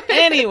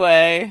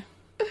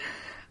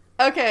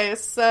 Okay,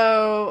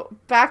 so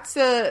back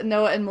to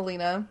Noah and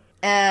Melina,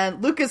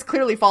 and Luke is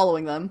clearly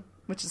following them,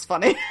 which is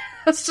funny.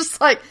 It's just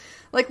like,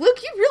 Luke,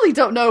 you really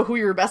don't know who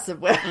you're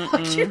messing with.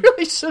 Like, you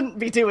really shouldn't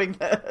be doing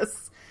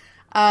this.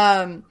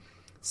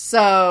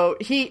 So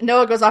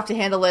Noah goes off to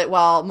handle it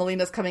while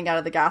Melina's coming out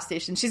of the gas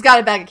station. She's got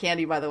a bag of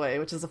candy, by the way,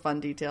 which is a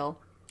fun detail.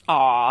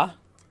 Aw.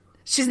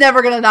 She's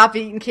never gonna not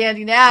be eating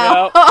candy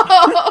now.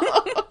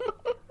 Yep.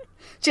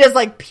 She has,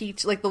 like,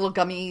 peach, like, the little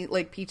gummy,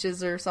 like,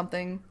 peaches or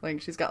something.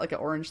 Like, she's got, like, an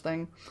orange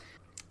thing.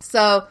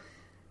 So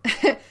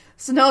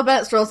Noah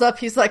Bennett strolls up.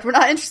 He's like, we're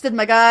not interested,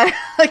 my guy.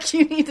 Like,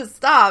 you need to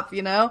stop,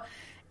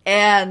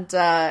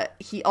 And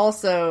he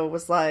also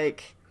was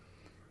like,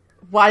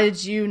 why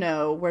did you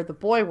know where the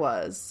boy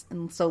was?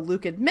 And so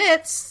Luke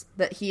admits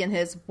that he and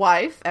his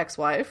wife,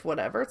 ex-wife,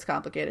 whatever, it's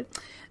complicated,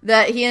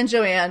 that he and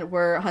Joanne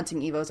were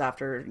hunting Evos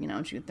after,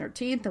 June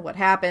 13th and what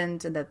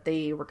happened, and that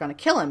they were going to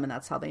kill him, and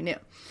that's how they knew.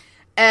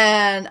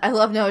 And I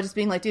love Noah just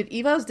being like, dude,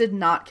 Evos did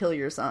not kill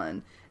your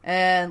son.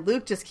 And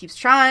Luke just keeps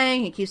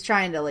trying. He keeps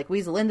trying to, like,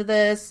 weasel into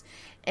this.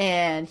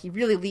 And he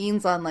really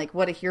leans on, like,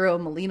 what a hero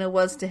Melina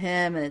was to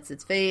him. And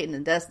it's fate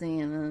and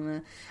destiny.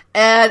 And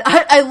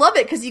I love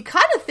it because you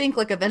kind of think,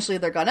 like, eventually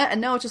they're gonna.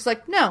 And no, it's just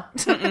like, no.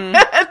 And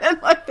then,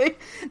 like,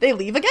 they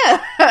leave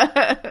again.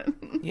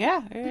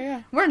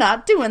 Yeah. We're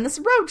not doing this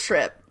road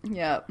trip.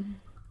 Yeah.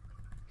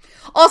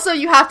 Also,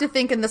 you have to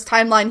think in this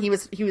timeline he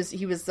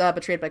was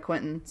betrayed by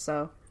Quentin,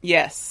 so...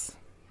 Yes.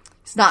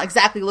 He's not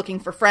exactly looking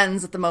for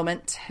friends at the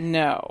moment.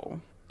 No.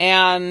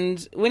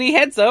 And when he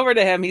heads over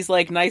to him, he's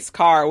like, nice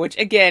car, which,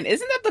 again,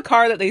 isn't that the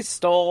car that they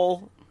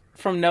stole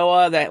from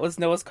Noah? That was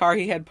Noah's car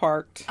he had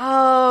parked?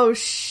 Oh,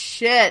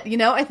 shit.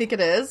 I think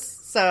it is.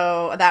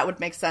 So that would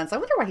make sense. I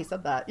wonder why he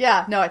said that.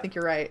 Yeah, no, I think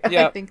you're right.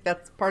 Yep. I think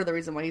that's part of the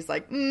reason why he's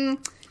like,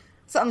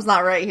 something's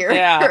not right here.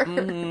 Yeah.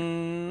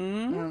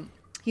 Mm-hmm.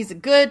 He's a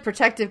good,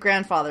 protective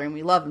grandfather, and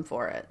we love him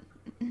for it.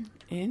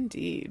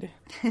 Indeed.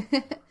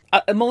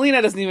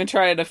 Melina doesn't even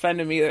try to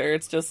defend him either.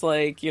 It's just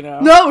like,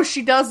 No,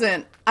 she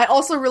doesn't. I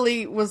also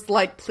really was,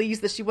 like,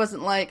 pleased that she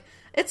wasn't like,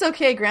 it's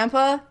okay,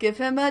 Grandpa, give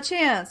him a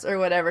chance, or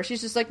whatever. She's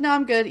just like, no,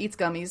 I'm good, eats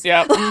gummies.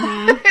 Yeah.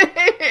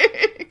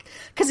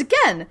 Because,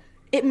 again,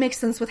 it makes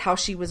sense with how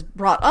she was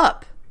brought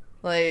up.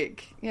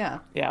 Like, yeah.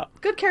 Yeah.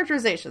 Good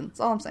characterization. That's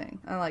all I'm saying.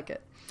 I like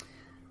it.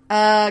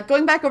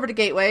 Going back over to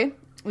Gateway,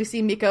 we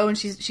see Miko, and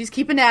she's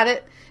keeping at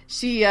it.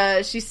 She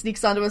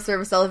sneaks onto a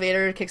service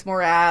elevator, kicks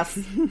more ass,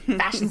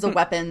 fashions a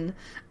weapon,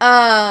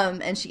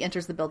 and she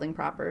enters the building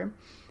proper.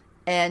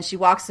 And she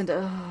walks into,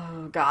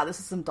 oh god, this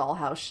is some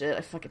dollhouse shit.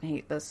 I fucking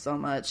hate this so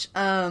much.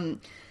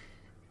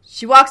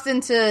 She walks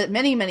into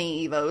many,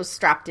 many Evos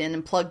strapped in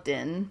and plugged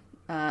in.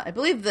 I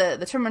believe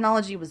the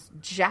terminology was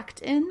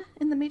jacked in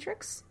the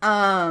Matrix.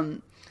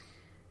 Because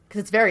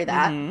it's very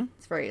that. Mm-hmm.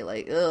 It's very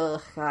like,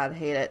 ugh, god, I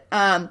hate it.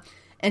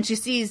 And she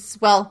sees,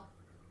 well,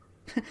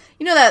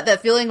 you know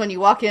that feeling when you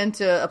walk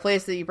into a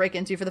place that you break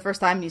into for the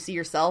first time and you see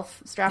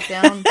yourself strapped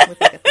down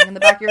with like a thing in the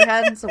back of your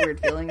head? It's a weird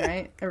feeling,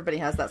 right? Everybody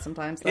has that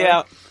sometimes,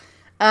 though.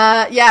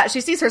 Yeah.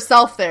 She sees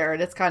herself there,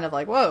 and it's kind of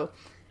like, whoa.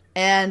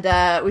 And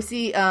we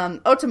see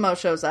Otomo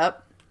shows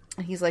up,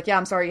 and he's like, yeah,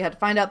 I'm sorry you had to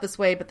find out this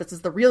way, but this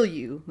is the real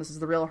you. This is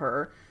the real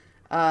her.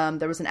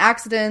 There was an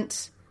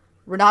accident.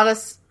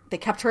 Renatus, they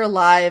kept her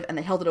alive, and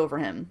they held it over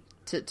him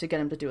to get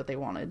him to do what they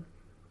wanted.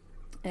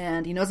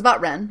 And he knows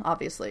about Ren,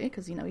 obviously,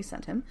 because, you know, he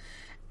sent him.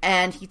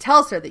 And he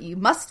tells her that you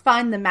must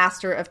find the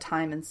master of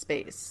time and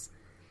space.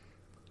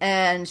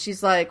 And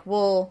she's like,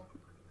 well,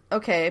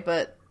 okay,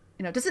 but,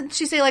 you know, doesn't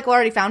she say, like, well,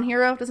 already found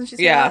Hero? Doesn't she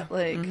say that?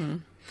 Like,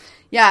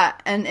 yeah,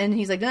 and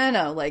he's like,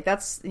 no, like,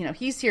 that's, you know,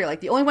 he's here. Like,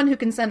 the only one who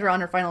can send her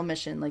on her final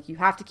mission. Like, you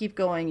have to keep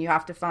going. You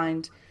have to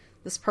find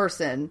this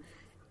person.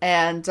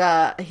 And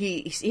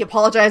he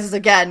apologizes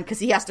again because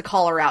he has to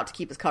call her out to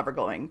keep his cover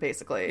going,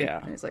 basically. Yeah.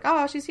 And he's like,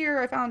 oh, she's here.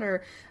 I found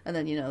her. And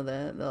then, you know,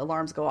 the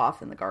alarms go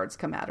off and the guards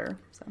come at her.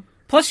 So.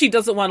 Plus, she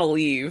doesn't want to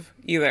leave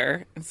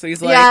either. So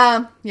he's like,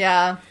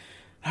 yeah.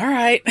 All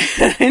right,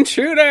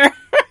 intruder.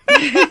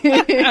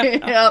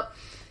 Yep.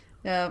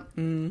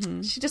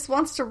 Mm-hmm. She just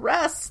wants to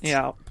rest.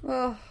 Yeah.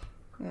 Oh,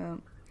 yeah.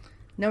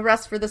 No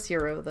rest for this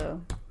hero,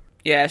 though.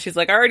 Yeah, she's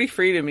like, I already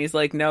freed him. He's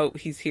like, no,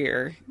 he's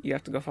here. You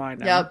have to go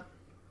find him.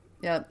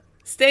 Yep.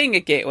 Staying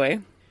at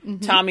Gateway,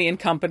 Tommy and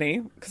company,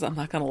 because I'm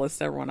not going to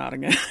list everyone out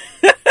again,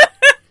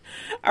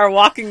 are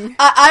walking.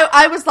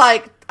 I was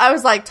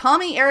like,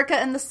 Tommy, Erica,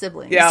 and the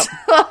siblings. Yeah.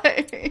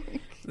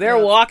 Like,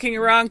 they're walking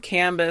around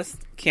campus.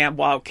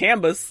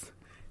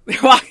 They're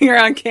walking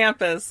around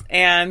campus,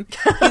 and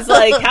he's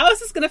like, how is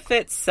this going to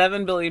fit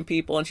 7 billion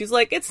people? And she's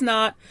like, it's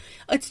not.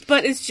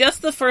 But it's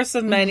just the first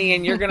of many,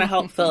 and you're going to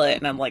help fill it.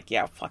 And I'm like,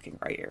 yeah, fucking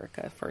right,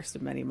 Erica. First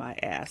of many, my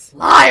ass.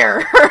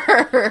 Liar!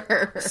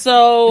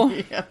 So,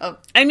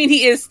 I mean,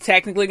 he is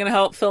technically going to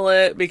help fill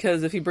it,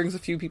 because if he brings a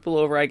few people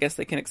over, I guess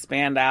they can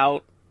expand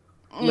out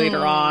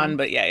later on.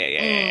 But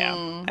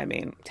yeah. I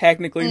mean,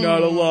 technically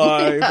not a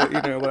lie, but,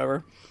 you know,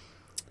 whatever.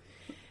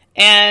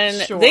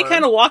 And they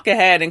kind of walk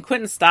ahead, and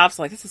Quentin stops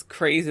like, this is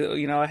crazy.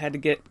 You know, I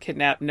had to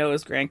kidnap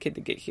Noah's grandkid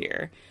to get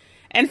here.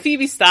 And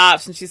Phoebe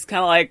stops, and she's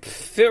kind of like,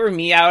 if it were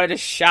me, I would have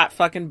just shot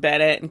fucking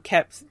Bennett and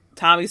kept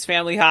Tommy's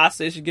family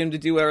hostage and get him to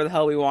do whatever the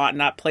hell we want and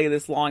not play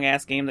this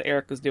long-ass game that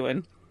Eric was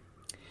doing.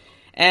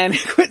 And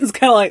Quentin's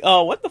kind of like,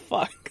 oh, what the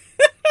fuck?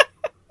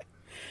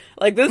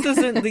 Like, this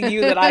isn't the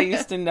you that I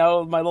used to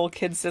know, my little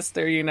kid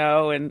sister, you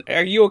know, and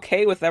are you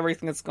okay with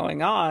everything that's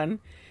going on?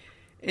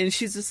 And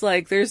she's just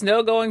like, there's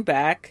no going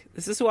back.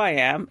 This is who I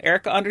am.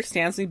 Erica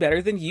understands me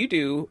better than you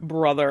do,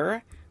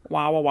 brother.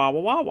 Wah, wah, wah,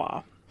 wah, wah,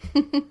 wah.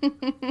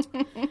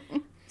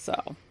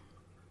 So,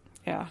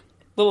 yeah.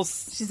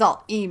 She's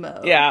all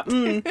emo. Yeah.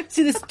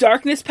 See this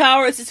darkness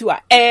power? This is who I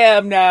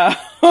am now.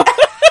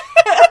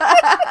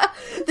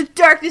 The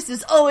darkness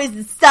is always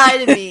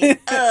inside of me.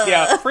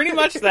 Yeah, pretty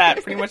much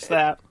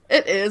that.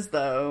 It is,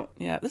 though.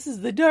 Yeah, this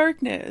is the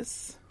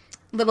darkness.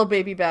 Little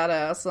baby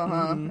badass,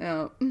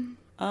 Yeah.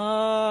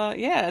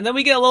 Yeah, and then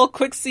we get a little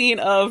quick scene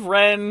of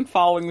Ren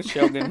following the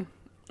Shogun.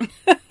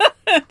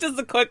 Just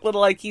a quick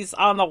little, like, he's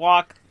on the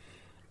walk,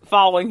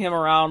 following him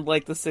around,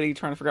 like, the city,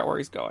 trying to figure out where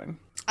he's going.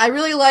 I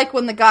really like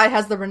when the guy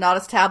has the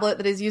Renatus tablet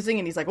that he's using,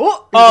 and he's like, he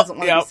doesn't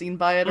want to be seen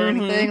by it or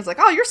anything. It's like,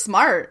 oh, you're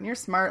smart. You're a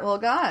smart little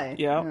guy.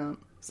 Yeah.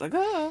 It's like,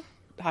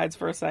 hides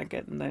for a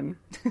second, and then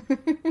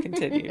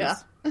continues. Yeah.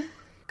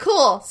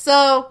 Cool.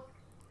 So,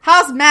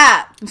 how's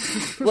Matt?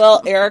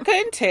 Well, Erica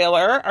and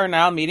Taylor are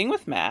now meeting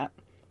with Matt.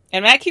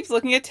 And Matt keeps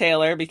looking at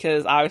Taylor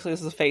because obviously this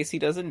is a face he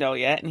doesn't know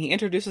yet. And he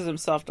introduces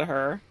himself to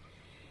her.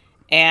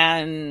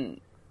 And,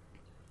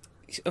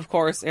 of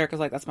course, Erica's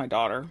like, that's my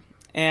daughter.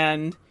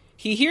 And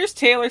he hears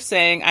Taylor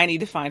saying, I need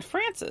to find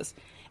Francis.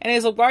 And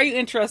he's like, why are you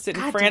interested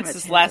in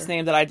Francis' last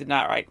name that I did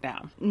not write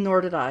down?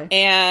 Nor did I.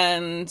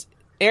 And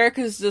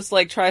Erica's just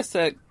like, tries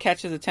to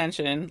catch his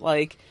attention.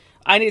 Like,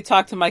 I need to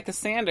talk to Micah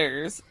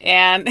Sanders.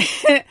 And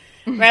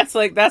Matt's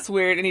like, that's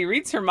weird. And he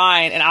reads her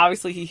mind. And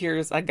obviously he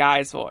hears a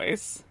guy's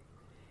voice.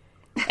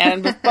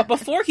 But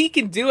before he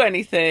can do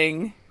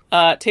anything,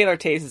 Taylor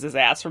tases his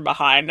ass from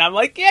behind. And I'm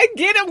like, yeah,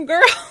 get him,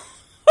 girl.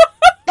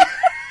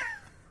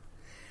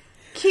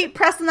 Keep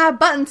pressing that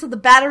button till the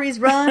batteries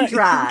run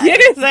dry.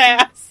 Get his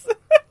ass.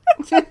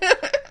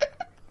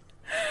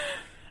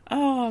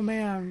 Oh,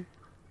 man.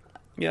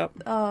 Yep.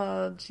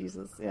 Oh,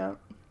 Jesus, yeah.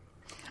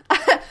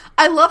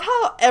 I love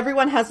how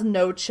everyone has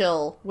no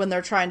chill when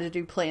they're trying to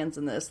do plans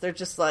in this. They're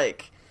just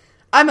like,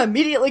 I'm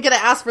immediately going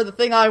to ask for the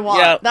thing I want.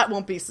 Yep. That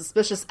won't be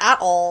suspicious at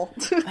all.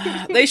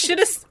 They should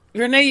have...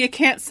 Renee, you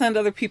can't send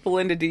other people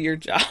in to do your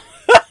job.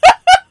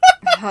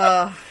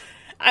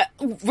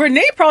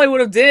 Renee probably would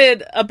have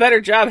did a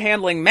better job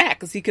handling Matt,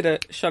 because he could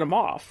have shut him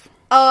off.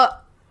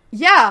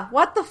 Yeah,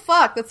 what the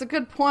fuck? That's a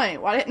good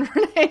point. Why didn't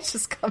Renee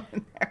just come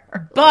in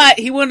there? But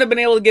he wouldn't have been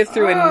able to get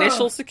through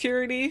initial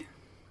security,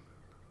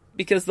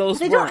 because those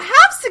They weren't... don't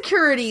have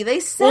security. They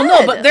said,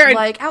 Well, no, but they're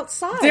like,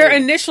 outside. They're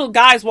initial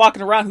guys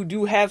walking around who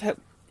do have...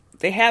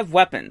 They have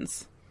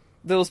weapons.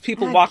 Those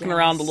people walking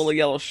around the little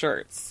yellow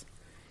shirts.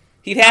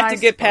 He'd have to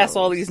get past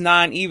all these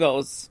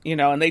non-Evos, you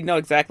know, and they'd know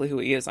exactly who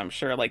he is, I'm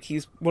sure. Like,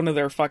 he's one of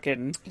their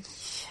fucking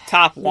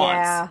top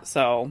ones,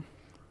 so...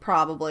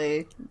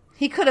 Probably.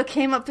 He could have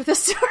came up through the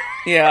sewer.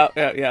 Yeah.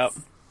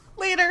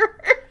 Later.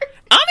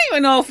 I don't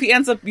even know if he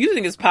ends up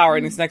using his power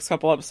in these next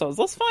couple episodes.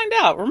 Let's find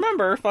out.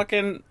 Remember,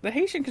 fucking, the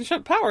Haitian can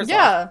shut powers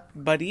off,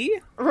 buddy.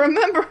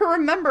 Remember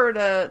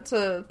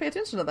to pay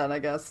attention to that, I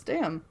guess.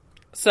 Damn.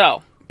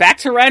 So, back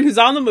to Ren, who's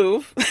on the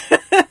move.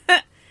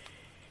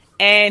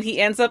 And he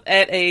ends up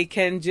at a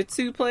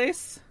Kenjutsu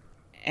place.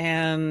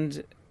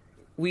 And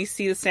we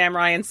see the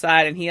samurai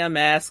inside, and he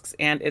unmasks,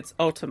 and it's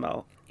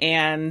Otomo.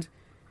 And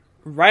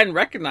Ren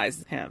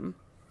recognizes him.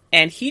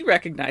 And he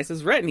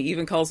recognizes Ren. He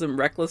even calls him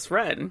Reckless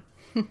Ren.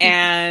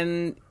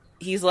 And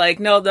he's like,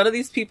 no, none of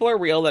these people are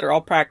real that are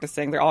all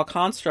practicing. They're all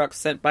constructs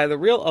sent by the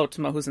real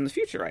Otomo, who's in the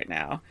future right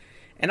now.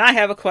 And I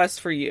have a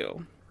quest for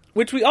you.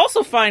 Which we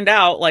also find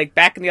out, like,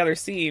 back in the other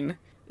scene,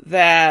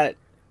 that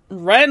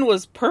Ren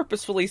was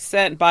purposefully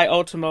sent by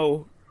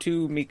Otomo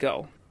to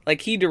Miko.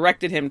 Like, he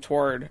directed him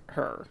toward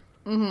her.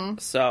 Mm-hmm.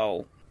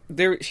 So,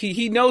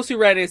 he knows who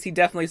Ren is. He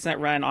definitely sent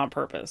Ren on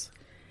purpose.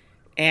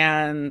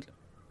 And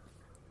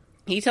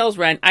he tells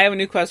Ren, I have a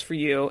new quest for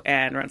you.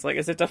 And Ren's like,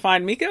 is it to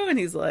find Miko? And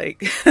he's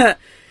like,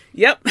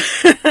 yep.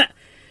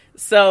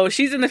 So,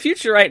 she's in the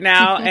future right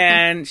now,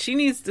 and he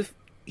needs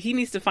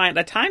to find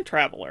a time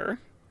traveler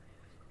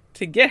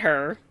to get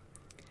her.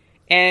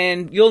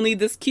 And you'll need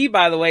this key,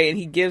 by the way. And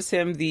he gives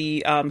him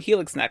the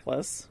Helix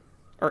necklace.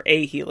 Or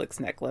a Helix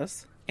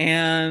necklace.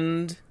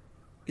 And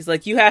he's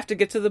like, you have to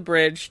get to the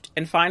bridge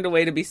and find a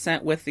way to be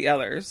sent with the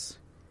others.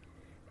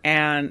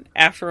 And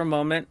after a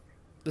moment,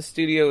 the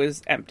studio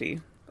is empty.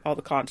 All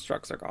the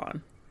constructs are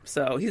gone.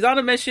 So he's on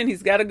a mission.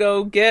 He's got to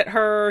go get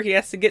her. He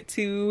has to get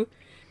to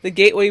the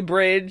Gateway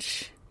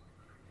Bridge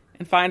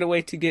and find a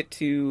way to get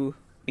to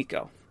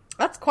Miko.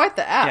 That's quite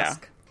the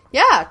ask.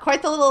 Yeah,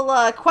 quite the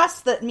little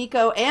quest that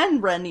Miko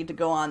and Ren need to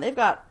go on. They've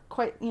got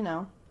quite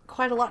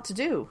a lot to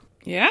do.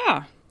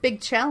 Yeah.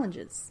 Big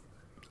challenges.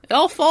 It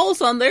all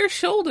falls on their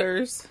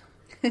shoulders.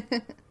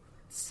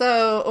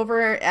 So,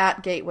 over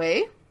at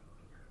Gateway,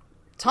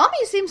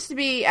 Tommy seems to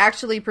be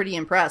actually pretty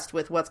impressed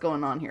with what's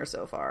going on here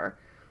so far.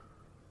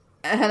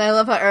 And I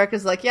love how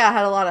Erica's like, yeah, I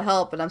had a lot of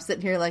help. And I'm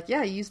sitting here like,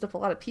 yeah, you used up a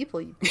lot of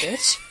people, you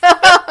bitch.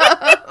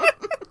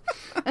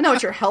 I know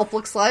what your help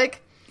looks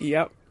like.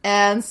 Yep.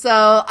 And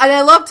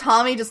I love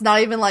Tommy just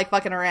not even, like,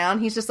 fucking around.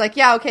 He's just like,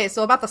 yeah, okay,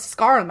 so about the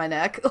scar on my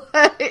neck.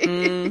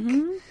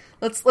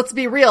 Let's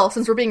be real.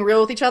 Since we're being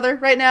real with each other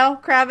right now,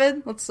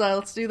 Kraven,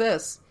 let's do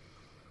this.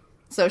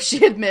 So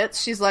she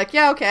admits, she's like,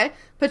 yeah, okay,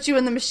 put you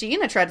in the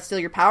machine. I tried to steal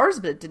your powers,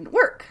 but it didn't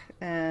work.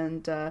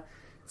 And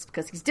it's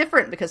because he's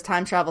different, because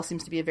time travel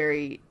seems to be a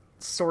very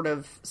sort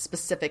of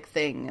specific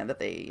thing that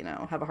they,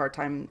 have a hard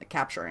time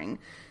capturing.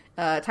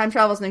 Time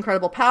travel is an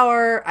incredible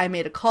power. I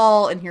made a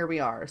call, and here we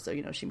are. So,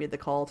 she made the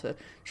call to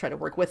try to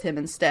work with him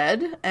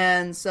instead.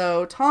 And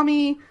so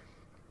Tommy,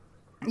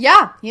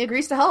 he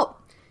agrees to help.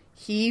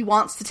 He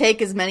wants to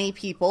take as many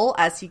people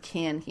as he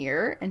can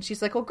here. And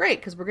she's like, well, great,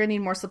 because we're going to need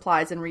more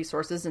supplies and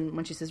resources. And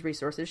when she says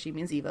resources, she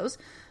means Evos.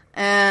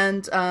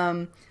 And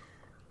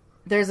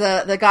there's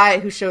the guy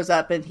who shows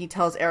up, and he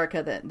tells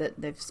Erica that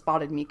they've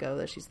spotted Miko,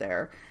 that she's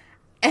there.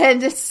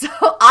 And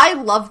I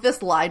love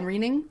this line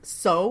reading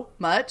so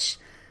much.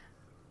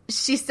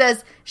 She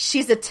says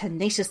she's a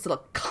tenacious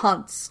little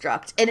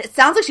construct. And it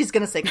sounds like she's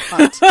going to say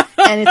cunt.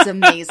 And it's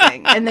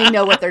amazing. And they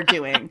know what they're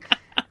doing.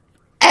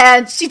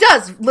 And she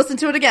does. Listen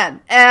to it again.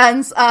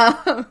 And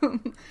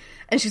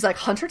and she's like,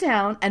 hunt her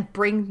down and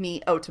bring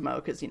me Otomo.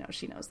 Because,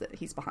 she knows that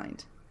he's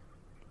behind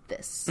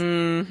this.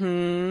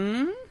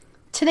 Mm-hmm.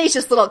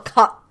 Tenacious little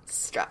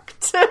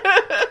construct.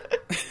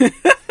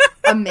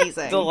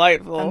 Amazing.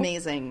 Delightful.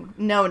 Amazing.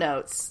 No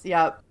notes.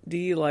 Yep.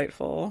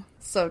 Delightful.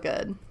 So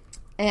good.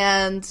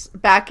 And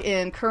back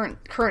in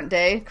current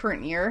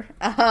year,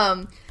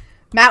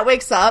 Matt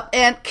wakes up,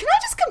 and can I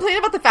just complain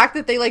about the fact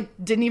that they,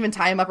 didn't even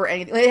tie him up or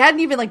anything? They hadn't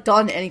even,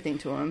 done anything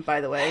to him,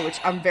 by the way, which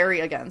I'm very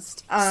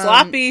against.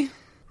 Sloppy.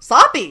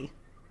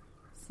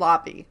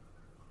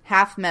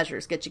 Half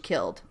measures get you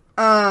killed.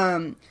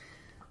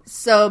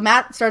 So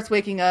Matt starts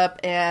waking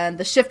up, and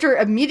the shifter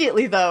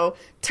immediately, though,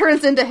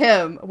 turns into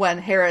him when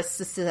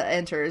Harris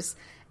enters.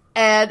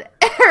 And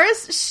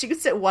Harris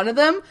shoots at one of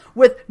them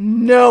with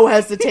no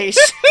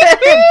hesitation.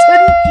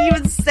 Didn't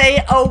even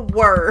say a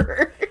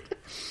word.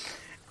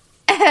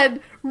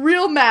 And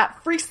real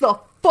Matt freaks the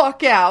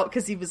fuck out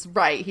because he was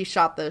right. He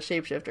shot the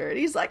shapeshifter. And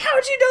he's like,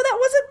 how'd you know that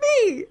wasn't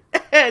me?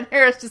 And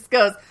Harris just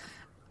goes,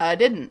 I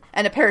didn't.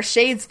 And a pair of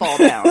shades fall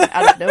down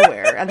out of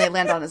nowhere and they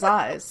land on his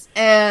eyes.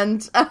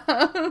 And he's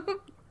like,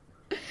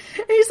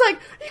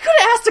 you could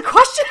have asked a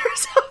question or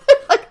something.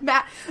 Like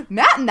Matt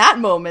in that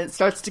moment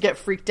starts to get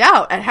freaked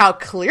out at how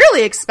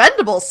clearly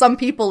expendable some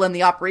people in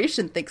the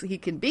operation think he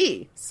can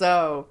be.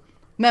 So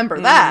remember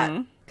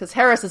that. Because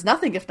Harris is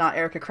nothing if not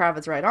Erica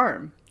Kravitz's right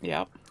arm.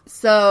 Yep.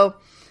 So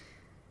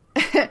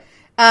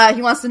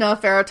he wants to know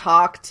if Farrah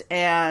talked,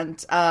 and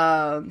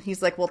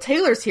he's like, well,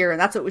 Taylor's here, and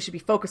that's what we should be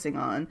focusing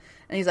on.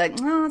 And he's like,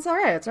 no, it's all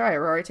right. It's all right.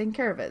 We're already taking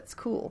care of it. It's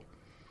cool.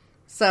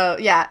 So,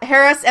 yeah,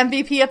 Harris,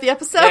 MVP of the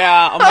episode.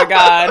 Yeah, oh my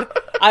god.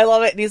 I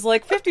love it. And he's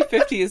like,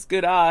 50-50 is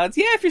good odds.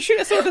 Yeah, if you're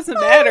shooting, so it doesn't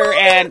matter.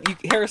 And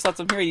Harris lets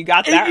him hear, you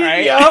got that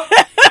right.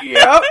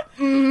 Yep.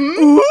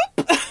 Mm-hmm.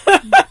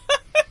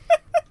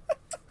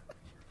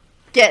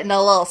 Getting a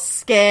little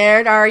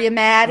scared, are you,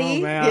 Maddie?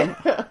 Oh, man.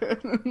 Yeah.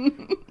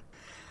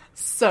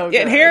 So good.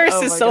 Yeah, and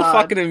Harris is so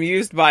fucking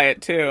amused by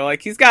it, too.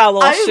 Like, he's got a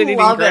little shit-eating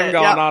grin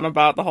going on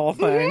about the whole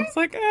thing. It's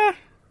like,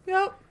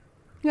 Yep.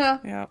 Yeah.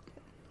 Yep.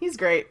 He's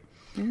great.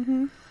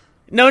 Mm-hmm.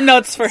 No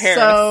notes for Harris.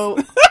 So,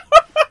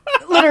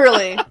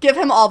 literally, give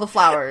him all the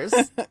flowers.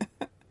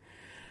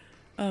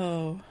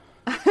 Oh.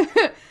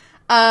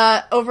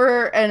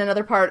 Over in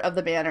another part of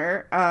the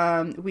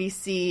banner, we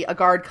see a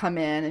guard come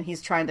in, and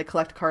he's trying to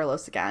collect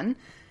Carlos again.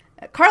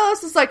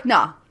 Carlos is like,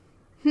 nah.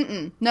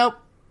 Nope.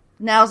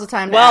 Now's the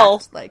time to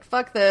act. Like,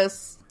 fuck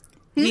this.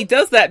 He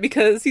does that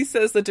because he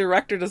says the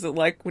director doesn't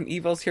like when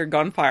evils hear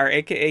gunfire,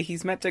 a.k.a.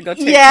 he's meant to go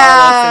take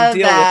Carlos and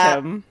deal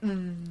with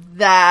him.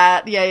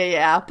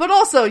 Yeah. But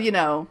also, you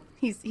know,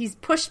 he's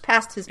pushed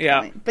past his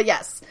point. But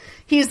yes,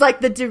 he's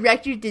like, the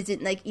director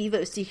doesn't like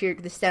evos to hear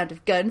the sound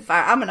of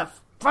gunfire. I'm gonna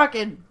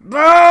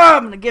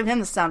give him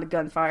the sound of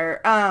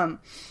gunfire.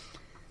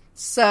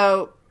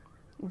 So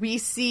we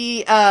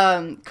see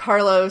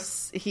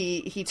Carlos.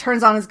 He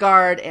turns on his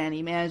guard and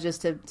he manages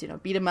to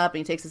beat him up. And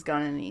he takes his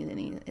gun and he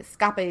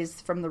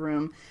escapes from the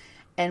room.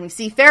 And we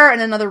see Farrah in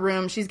another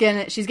room. She's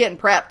getting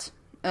prepped.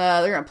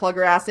 They're gonna plug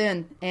her ass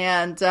in.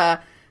 And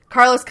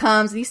Carlos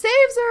comes and he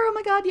saves her. Oh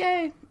my god,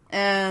 yay!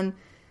 And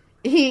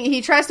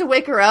he tries to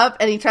wake her up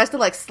and he tries to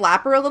like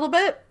slap her a little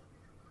bit.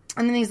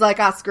 And then he's like,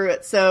 screw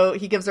it. So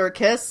he gives her a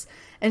kiss.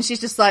 And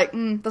she's just like,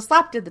 the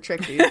slap did the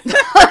trick, dude.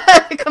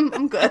 Like,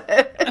 I'm good.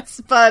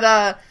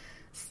 But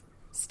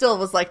still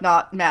was like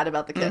not mad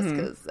about the kiss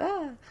because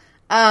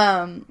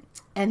and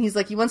he's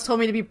like, you once told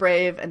me to be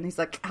brave. And he's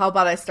like, how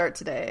about I start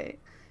today?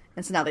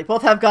 And so now they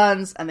both have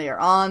guns and they are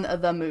on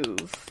the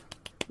move.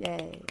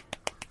 Yay.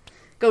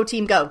 Go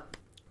team, go.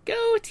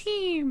 Go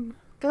team.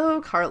 Go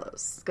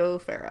Carlos. Go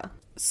Farrah.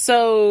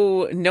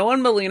 So Noah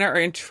and Melina are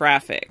in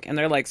traffic, and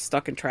they're like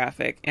stuck in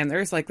traffic, and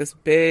there's like this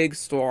big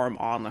storm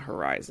on the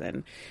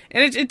horizon.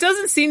 And it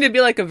doesn't seem to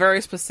be like a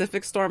very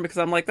specific storm because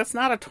I'm like, that's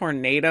not a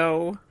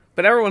tornado.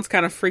 But everyone's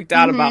kind of freaked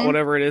out about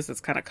whatever it is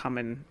that's kind of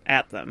coming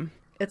at them.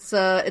 It's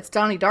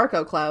Donnie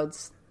Darko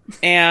clouds.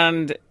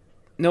 And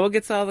Noah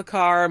gets out of the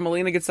car,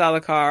 Melina gets out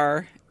of the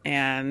car,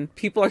 and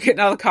people are getting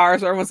out of the car,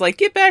 so everyone's like,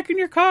 get back in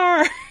your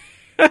car!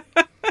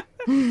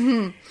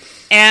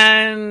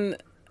 And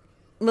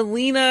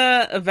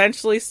Melina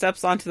eventually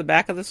steps onto the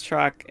back of this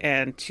truck,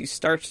 and she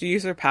starts to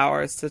use her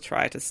powers to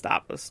try to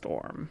stop the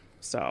storm.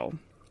 So,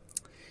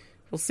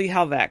 we'll see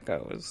how that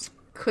goes.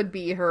 Could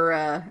be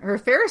her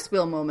Ferris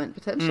wheel moment,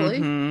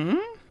 potentially.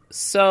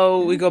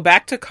 So, we go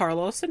back to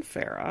Carlos and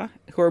Farrah,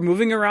 who are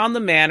moving around the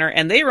manor,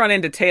 and they run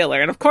into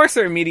Taylor. And of course,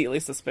 they're immediately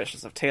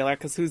suspicious of Taylor,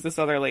 because who's this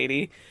other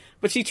lady?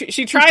 But she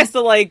tries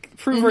to, like,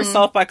 prove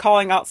herself by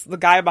calling out the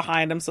guy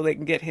behind him so they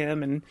can get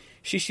him, and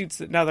she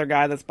shoots another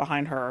guy that's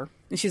behind her.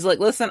 And she's like,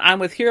 listen, I'm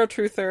with Hero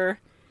Truther,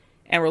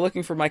 and we're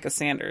looking for Micah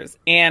Sanders.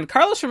 And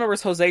Carlos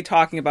remembers Jose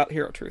talking about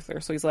Hero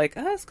Truther, so he's like,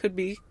 this could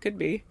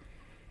be.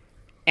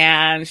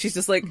 And she's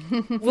just like,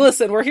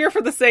 listen, we're here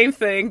for the same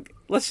thing.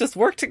 Let's just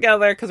work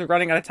together, because we're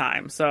running out of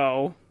time.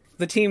 So,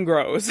 the team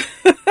grows.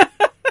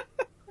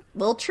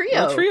 Little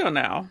trio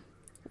now.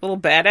 Little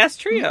badass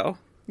trio.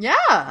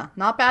 Yeah,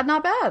 not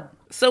bad.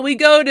 So we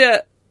go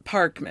to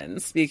Parkman,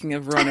 speaking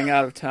of running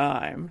out of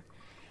time.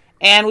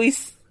 And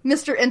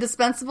Mr.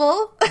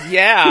 Indispensable?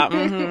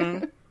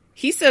 Yeah.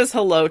 He says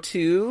hello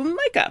to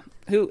Micah,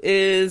 who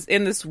is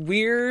in this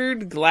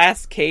weird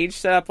glass cage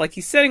setup. Like,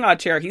 he's sitting on a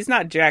chair. He's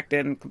not jacked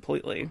in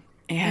completely.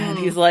 And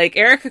he's like,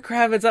 Erica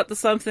Kravitz up to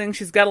something.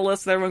 She's got a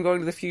list of everyone going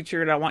to the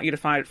future, and I want you to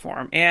find it for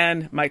him.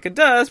 And Micah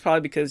does,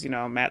 probably because,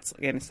 Matt's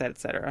again said,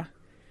 etc.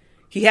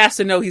 He has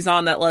to know he's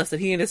on that list, that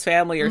he and his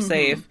family are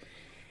safe.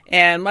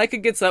 And Micah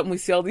gets up and we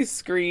see all these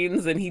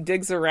screens and he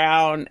digs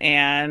around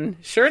and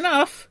sure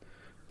enough,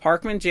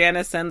 Parkman,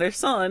 Janice, and their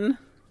son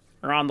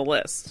are on the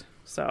list.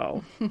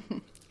 So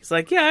he's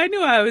like, yeah, I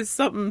knew I was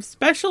something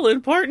special,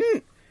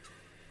 important.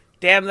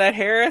 Damn that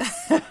Harris.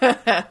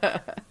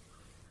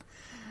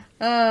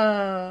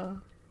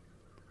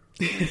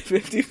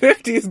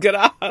 50-50 is good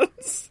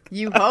odds.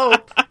 You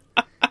hope.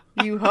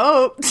 You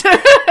hoped.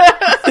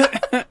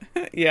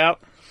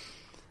 Yep.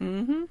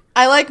 Mm-hmm.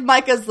 I like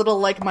Micah's little,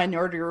 like,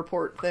 Minority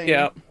Report thing.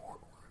 Yep.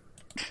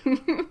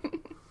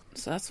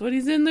 So that's what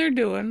he's in there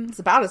doing. It's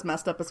about as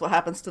messed up as what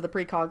happens to the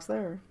precogs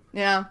there.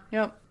 Yeah,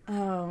 yep.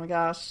 Oh my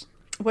gosh.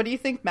 What do you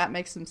think Matt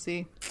makes him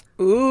see?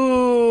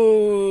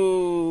 Ooh.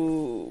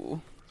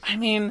 I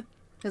mean...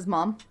 His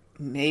mom?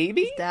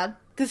 Maybe? His dad?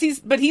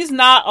 But he's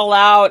not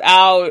allowed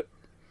out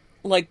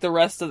like the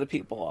rest of the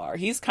people are.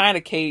 He's kind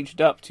of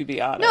caged up, to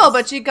be honest. No,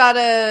 but you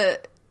gotta...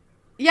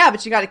 Yeah,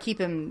 but you gotta keep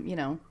him,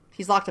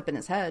 he's locked up in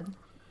his head.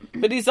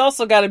 But he's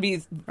also gotta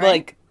be, right?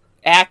 like,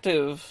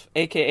 active,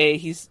 a.k.a.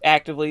 he's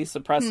actively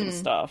suppressing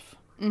stuff.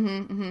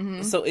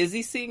 Mm-hmm. So is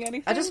he seeing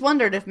anything? I just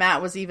wondered if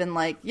Matt was even,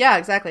 like... Yeah,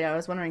 exactly. I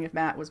was wondering if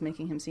Matt was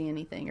making him see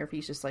anything, or if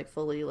he's just, like,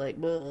 fully, like,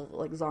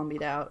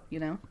 zombied out,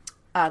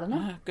 I don't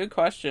know. Good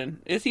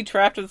question. Is he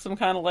trapped in some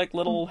kind of, like,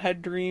 little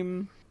head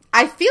dream?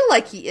 I feel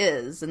like he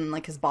is, and,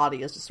 like, his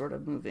body is just sort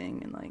of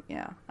moving, and, like,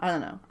 yeah. I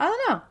don't know.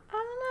 I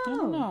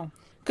don't know.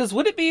 Because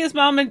would it be his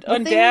mom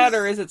and dad,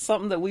 or is it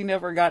something that we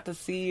never got to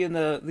see in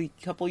the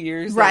couple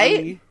years?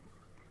 Right?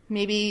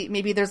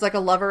 Maybe there's, like, a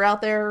lover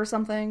out there or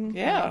something.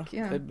 Yeah, like,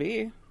 yeah. Could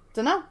be.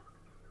 Don't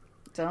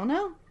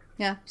know.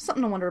 Yeah,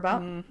 something to wonder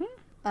about.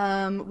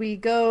 Mm-hmm. We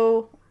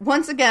go,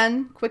 once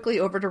again, quickly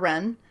over to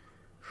Ren,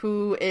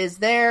 who is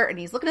there, and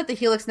he's looking at the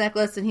Helix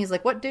necklace, and he's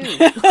like, what do?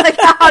 Like,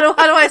 how do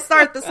I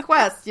start this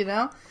quest,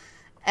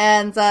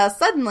 And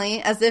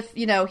suddenly, as if,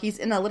 he's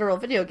in a literal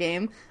video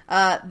game,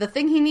 the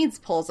thing he needs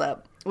pulls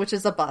up, which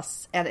is a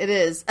bus. And it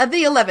is the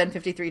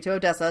 11:53 to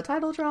Odessa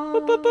title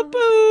drop.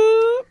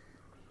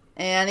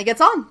 And he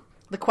gets on.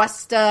 The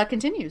quest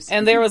continues.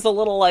 And there was a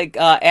little, like,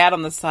 ad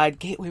on the side,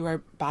 Gateway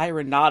by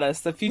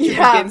Renatus. The future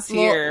begins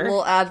here.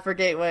 Little ad for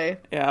Gateway.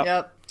 Yeah.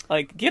 Yep.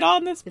 Like, get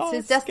on this bus. It's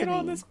his destiny. Get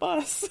on this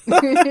bus.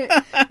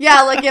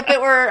 Yeah, like, if it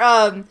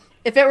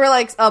were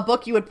like a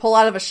book you would pull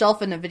out of a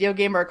shelf in a video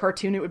game or a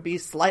cartoon, it would be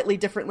slightly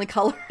differently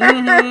colored.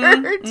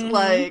 Mm-hmm.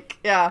 Like,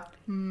 yeah.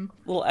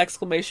 Little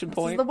exclamation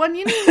point. This is the one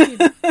you need.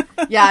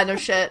 Yeah, no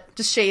shit.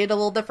 Just shade a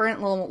little different.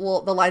 The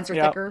lines are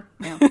thicker.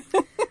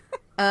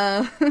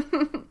 Yeah.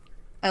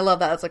 I love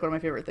that. It's like one of my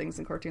favorite things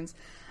in cartoons.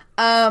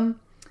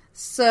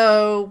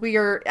 So we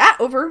are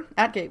over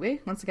at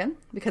Gateway once again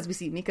because we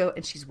see Miko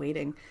and she's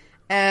waiting.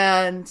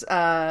 And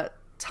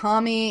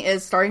Tommy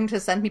is starting to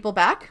send people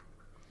back.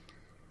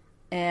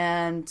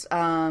 And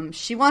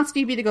she wants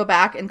Phoebe to go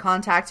back and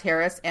contact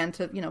Harris and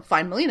to,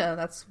 find Melina.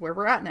 That's where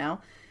we're at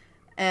now.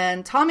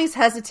 And Tommy's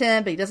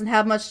hesitant, but he doesn't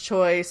have much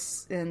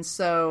choice. And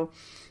so,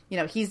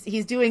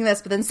 he's doing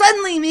this. But then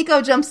suddenly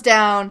Miko jumps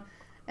down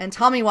and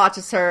Tommy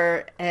watches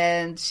her.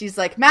 And she's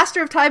like,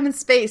 Master of Time and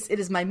Space, it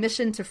is my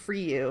mission to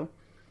free you.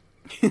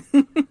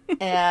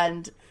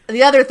 And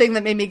the other thing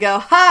that made me go,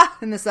 ha,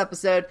 in this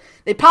episode,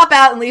 they pop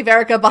out and leave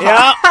Erica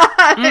behind.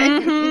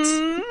 Yep.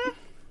 Mm-hmm.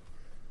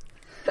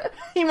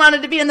 He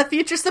wanted to be in the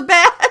future so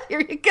bad.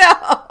 Here you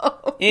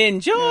go.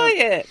 Enjoy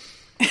it.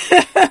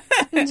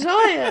 Enjoy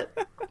it.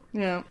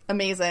 Yeah,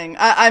 amazing.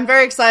 I'm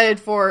very excited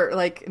for,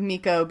 like,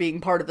 Miko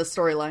being part of the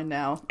storyline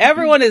now.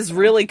 Everyone is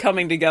really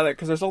coming together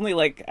because there's only,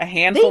 like, a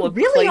handful of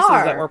places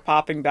that were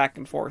popping back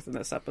and forth in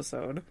this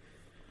episode.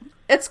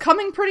 It's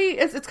coming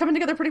it's coming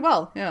together pretty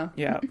well. Yeah.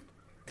 Yeah.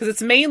 Because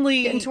it's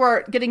mainly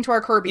getting to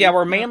our Kirby. Yeah,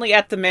 we're mainly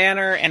at the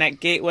Manor and at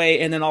Gateway,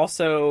 and then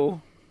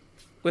also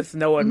with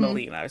Noah and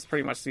Melina is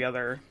pretty much the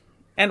other.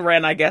 And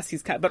Ren, I guess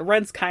but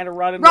Ren's kind of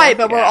running right,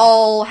 but we're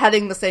all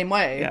heading the same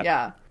way.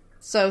 Yeah.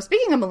 So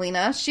speaking of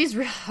Melina, she's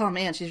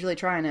really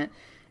trying it.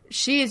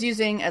 She is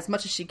using as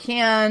much as she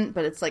can,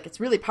 but it's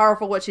really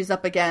powerful what she's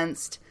up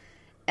against.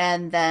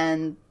 And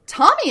then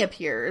Tommy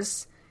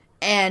appears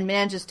and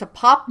manages to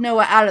pop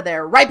Noah out of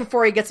there right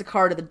before he gets a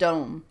car to the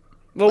dome.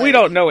 Well, we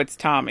don't know it's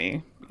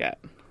Tommy yet.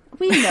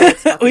 We know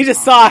it's we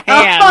just saw a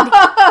hand.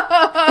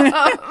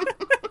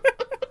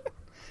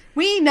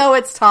 We know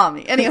it's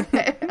Tommy.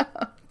 Anyway,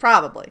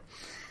 probably.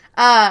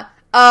 A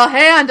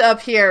hand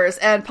appears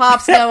and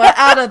pops Noah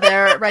out of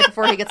there right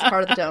before he gets a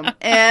part of the dome.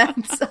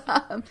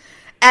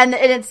 And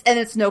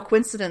it's no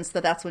coincidence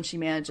that that's when she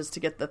manages to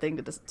get the thing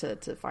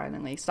to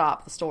finally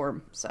stop the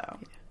storm. So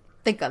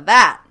think of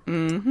that.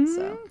 Mm-hmm.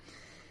 So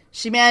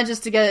she manages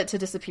to get it to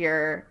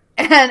disappear.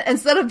 And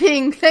instead of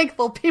being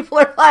thankful, people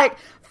are like,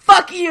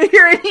 fuck you,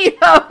 you're an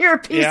emo, you're a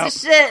piece of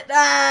shit.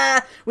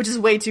 Which is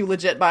way too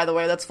legit, by the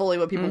way. That's fully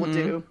what people would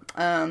do.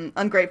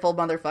 Ungrateful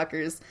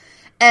motherfuckers.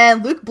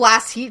 And Luke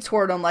blasts heat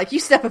toward him, like, you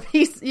step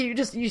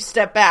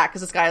back,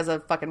 because this guy has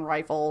a fucking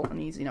rifle, and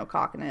he's,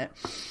 cocking it.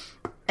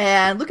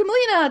 And Luke and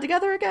Melina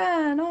together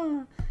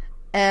again.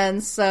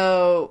 And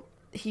so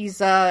he's,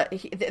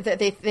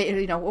 they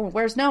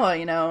where's Noah,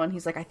 and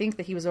he's like, I think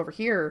that he was over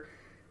here,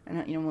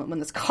 and, when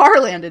this car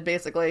landed,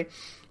 basically.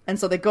 And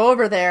so they go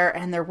over there,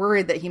 and they're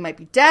worried that he might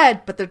be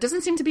dead, but there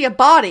doesn't seem to be a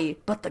body,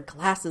 but the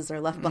glasses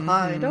are left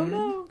behind. Oh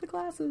no, the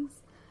glasses.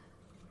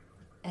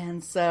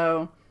 And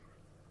so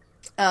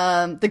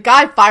The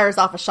guy fires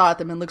off a shot at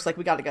them and Luke's like,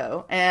 we gotta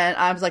go. And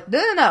I was like,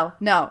 no.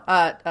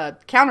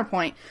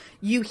 Counterpoint.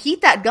 You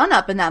heat that gun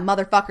up in that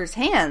motherfucker's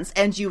hands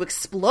and you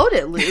explode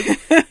it, Luke.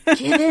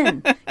 Give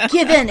in.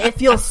 It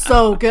feels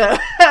so good.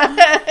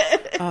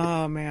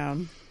 Oh,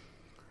 man.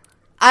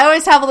 I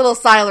always have a little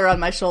Siler on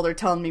my shoulder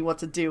telling me what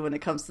to do when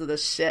it comes to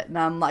this shit. And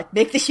I'm like,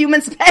 make the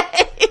humans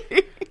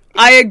pay.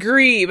 I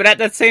agree, but at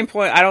that same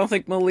point, I don't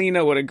think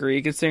Melina would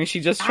agree, considering she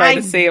just tried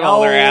to save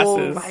all their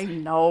asses. I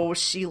know.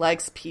 She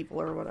likes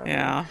people or whatever.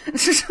 Yeah.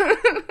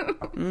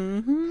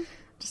 Mm-hmm.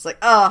 Just like,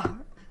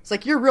 it's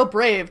like, you're real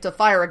brave to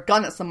fire a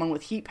gun at someone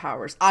with heat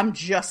powers. I'm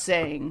just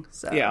saying.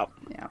 So, yeah.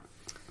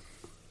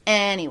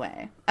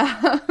 Anyway.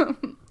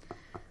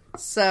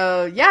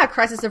 So, yeah,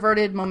 crisis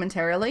averted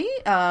momentarily.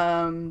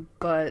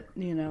 But,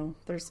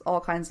 there's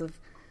all kinds of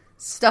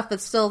stuff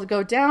that's still to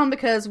go down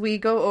because we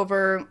go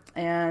over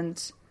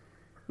and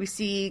we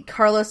see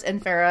Carlos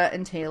and Farah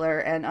and Taylor,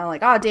 and I'm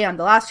like, damn,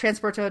 the last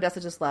transport to Odessa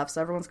just left,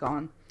 so everyone's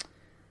gone.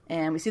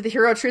 And we see the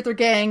Hero Truther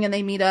gang, and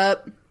they meet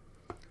up,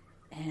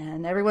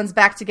 and everyone's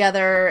back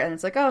together, and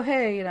it's like, oh,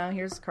 hey,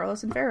 here's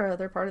Carlos and Farah,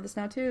 they're part of this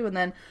now, too. And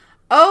then,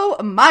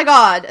 oh my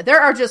god, there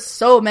are just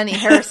so many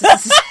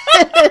heresies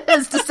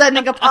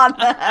descending upon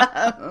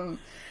them.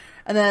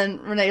 And then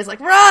Renee's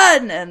like,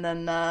 run! And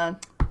then, to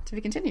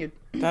be continued.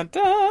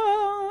 Da-da!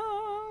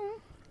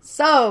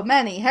 So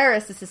many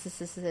heresy. It's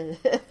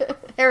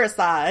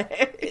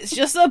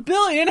just a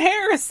billion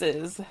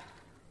Harrises.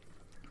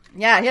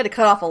 Yeah, he had to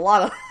cut off a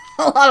lot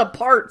of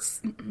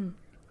parts.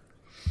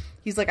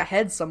 He's like a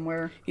head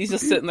somewhere. He's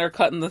just sitting there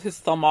cutting his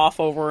thumb off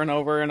over and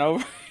over and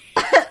over.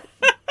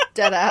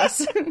 Dead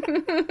ass.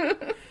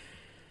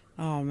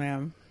 Oh,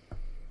 man.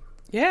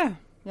 Yeah.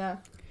 Yeah.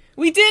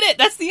 We did it!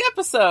 That's the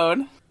episode!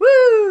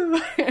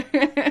 Woo!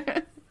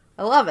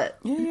 I love it.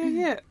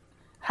 Yeah.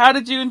 How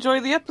did you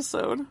enjoy the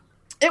episode?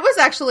 It was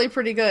actually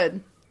pretty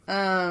good.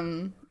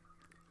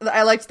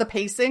 I liked the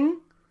pacing.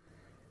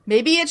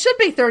 Maybe it should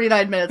be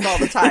 39 minutes all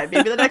the time.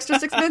 Maybe that extra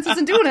 6 minutes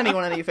isn't doing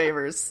anyone any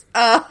favors.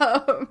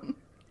 Yeah.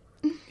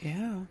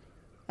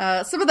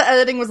 Some of the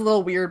editing was a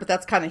little weird, but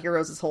that's kind of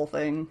Heroes' whole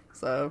thing.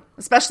 So,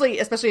 especially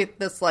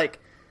this, like,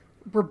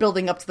 we're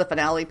building up to the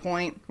finale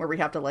point where we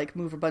have to, like,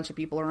 move a bunch of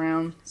people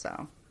around.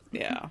 So,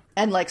 yeah.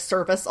 And, like,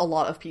 service a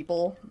lot of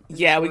people.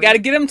 Yeah, we got to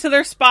get them to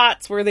their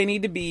spots where they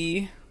need to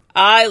be.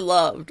 I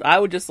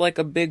would just like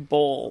a big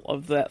bowl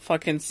of that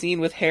fucking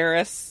scene with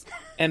Harris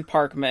and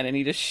Parkman, and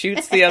he just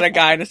shoots the other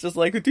guy, and it's just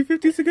like,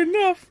 250's good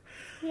enough.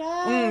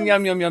 Yes. Yum,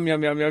 yum, yum,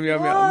 yum, yum, yum, yum,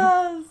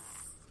 yum.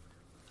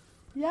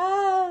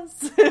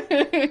 Yes.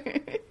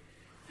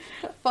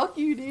 Fuck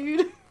you,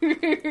 dude.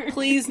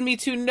 Pleased me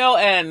to no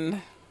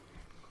end.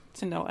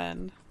 To no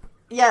end.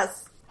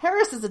 Yes.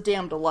 Harris is a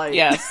damn delight.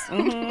 Yes.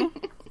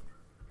 Mm-hmm.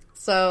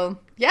 So,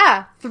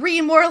 yeah.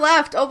 3 more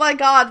left. Oh my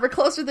god, we're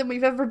closer than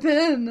we've ever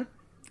been.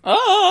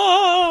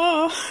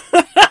 Oh!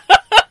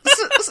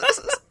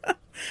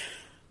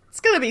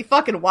 It's gonna be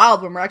fucking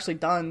wild when we're actually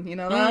done, you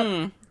know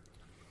that?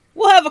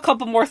 We'll have a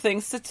couple more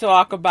things to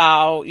talk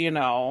about,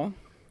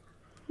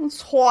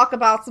 Let's talk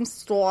about some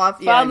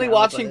stuff. Finally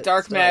watching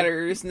Dark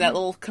Matters and that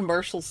little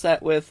commercial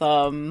set with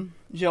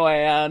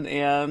Joanne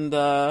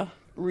and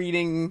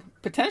reading,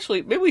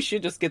 potentially, maybe we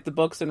should just get the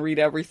books and read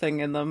everything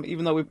in them,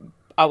 even though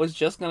I was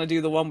just going to do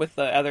the one with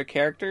the other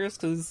characters,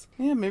 because,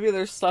 maybe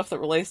there's stuff that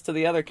relates to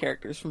the other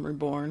characters from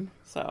Reborn,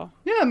 so.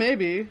 Yeah,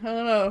 maybe. I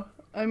don't know.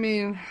 I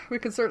mean, we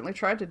could certainly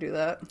try to do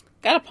that.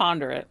 Gotta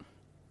ponder it.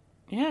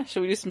 Yeah,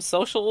 should we do some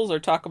socials or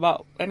talk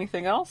about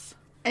anything else?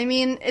 I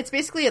mean, it's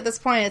basically, at this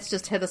point, it's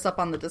just hit us up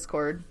on the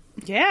Discord.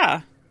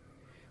 Yeah.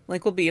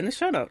 Link will be in the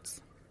show notes.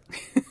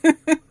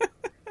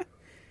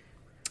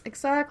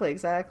 Exactly.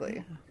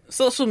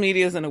 Social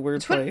media is in a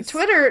weird place.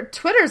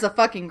 Twitter's a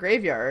fucking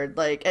graveyard.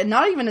 Like, and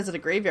not even is it a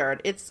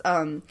graveyard. It's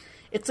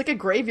like a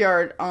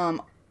graveyard,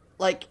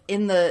 like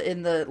in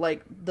the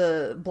like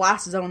the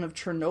blast zone of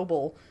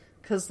Chernobyl.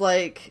 'Cause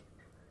like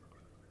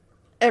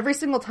every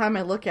single time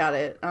I look at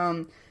it,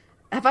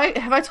 have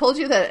I told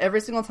you that every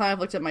single time I've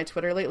looked at my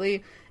Twitter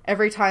lately,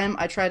 every time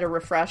I try to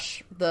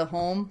refresh the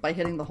home by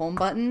hitting the home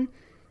button,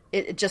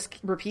 it just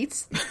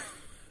repeats.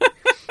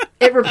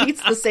 It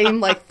repeats the same,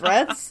 like,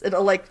 threads.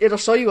 It'll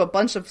show you a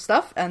bunch of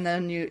stuff, and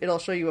then it'll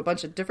show you a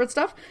bunch of different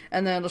stuff,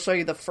 and then it'll show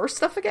you the first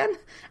stuff again.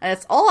 And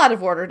it's all out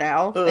of order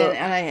now, and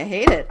I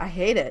hate it. I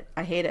hate it.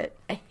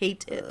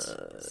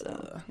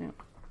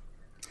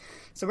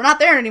 So we're not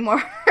there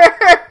anymore.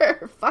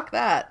 Fuck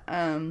that.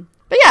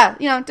 But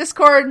yeah,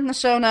 Discord in the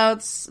show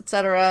notes,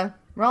 etc.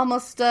 We're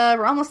almost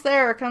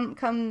there.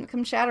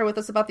 Come chatter with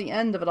us about the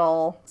end of it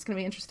all. It's gonna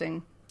be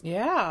interesting.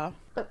 Yeah.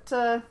 But,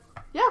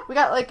 yeah, we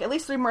got, like, at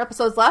least 3 more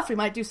episodes left. We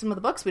might do some of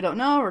the books. We don't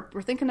know.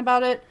 We're thinking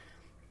about it.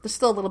 There's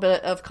still a little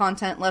bit of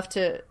content left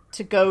to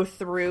go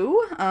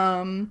through.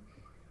 But,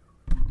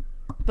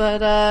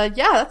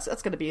 yeah,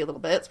 that's going to be a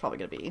little bit. It's probably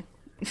going to be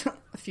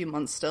a few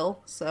months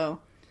still. So,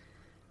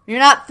 you're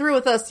not through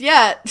with us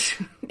yet.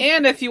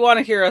 And if you want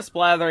to hear us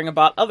blathering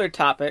about other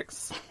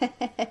topics,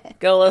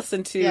 go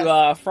listen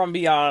to From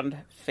Beyond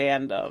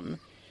Fandom.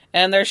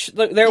 And there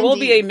will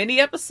be a Indeed. mini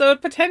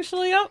episode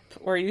potentially up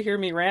where you hear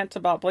me rant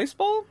about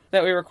Baseball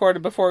that we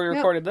recorded before we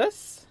recorded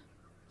this.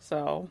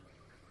 So,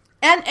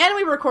 and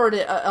we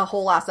recorded a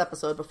whole last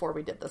episode before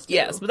we did this too,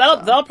 yes, but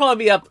that'll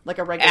probably be up like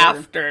a regular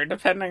after,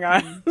 depending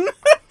on.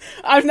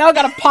 I've now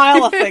got a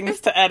pile of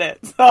things to edit.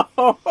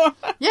 So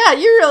yeah,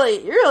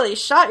 you really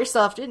shot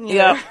yourself, didn't you?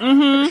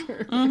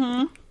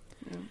 yeah,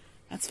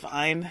 that's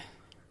fine.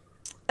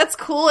 That's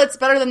cool. It's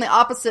better than the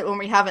opposite when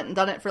we haven't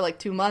done it for like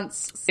 2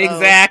 months. So,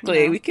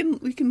 Exactly. you know.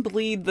 We can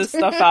bleed this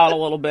stuff out a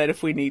little bit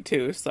if we need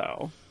to.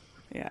 So,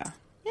 yeah.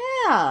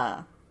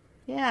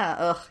 Yeah.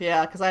 Ugh.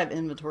 Yeah. Because I have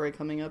inventory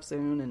coming up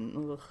soon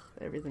and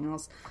everything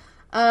else.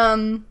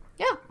 Yeah.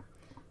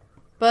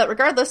 But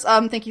regardless,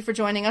 thank you for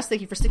joining us.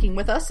 Thank you for sticking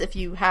with us. If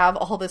you have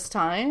all this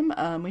time,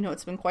 we know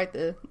it's been quite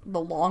the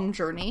long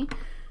journey.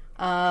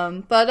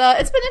 But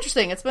it's been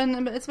interesting. It's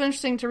been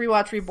interesting to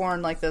rewatch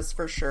Reborn like this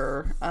for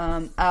sure.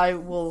 I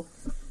will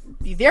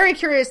be very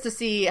curious to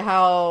see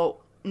how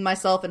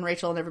myself and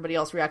Rachel and everybody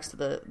else reacts to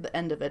the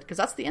end of it, because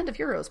that's the end of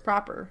Heroes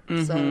proper.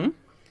 Mm-hmm. So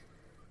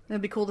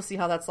it'd be cool to see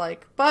how that's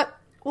like. But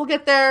we'll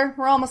get there.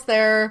 We're almost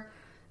there.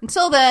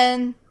 Until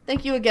then,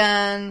 thank you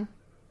again.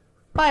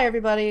 Bye,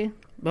 everybody.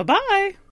 Bye-bye.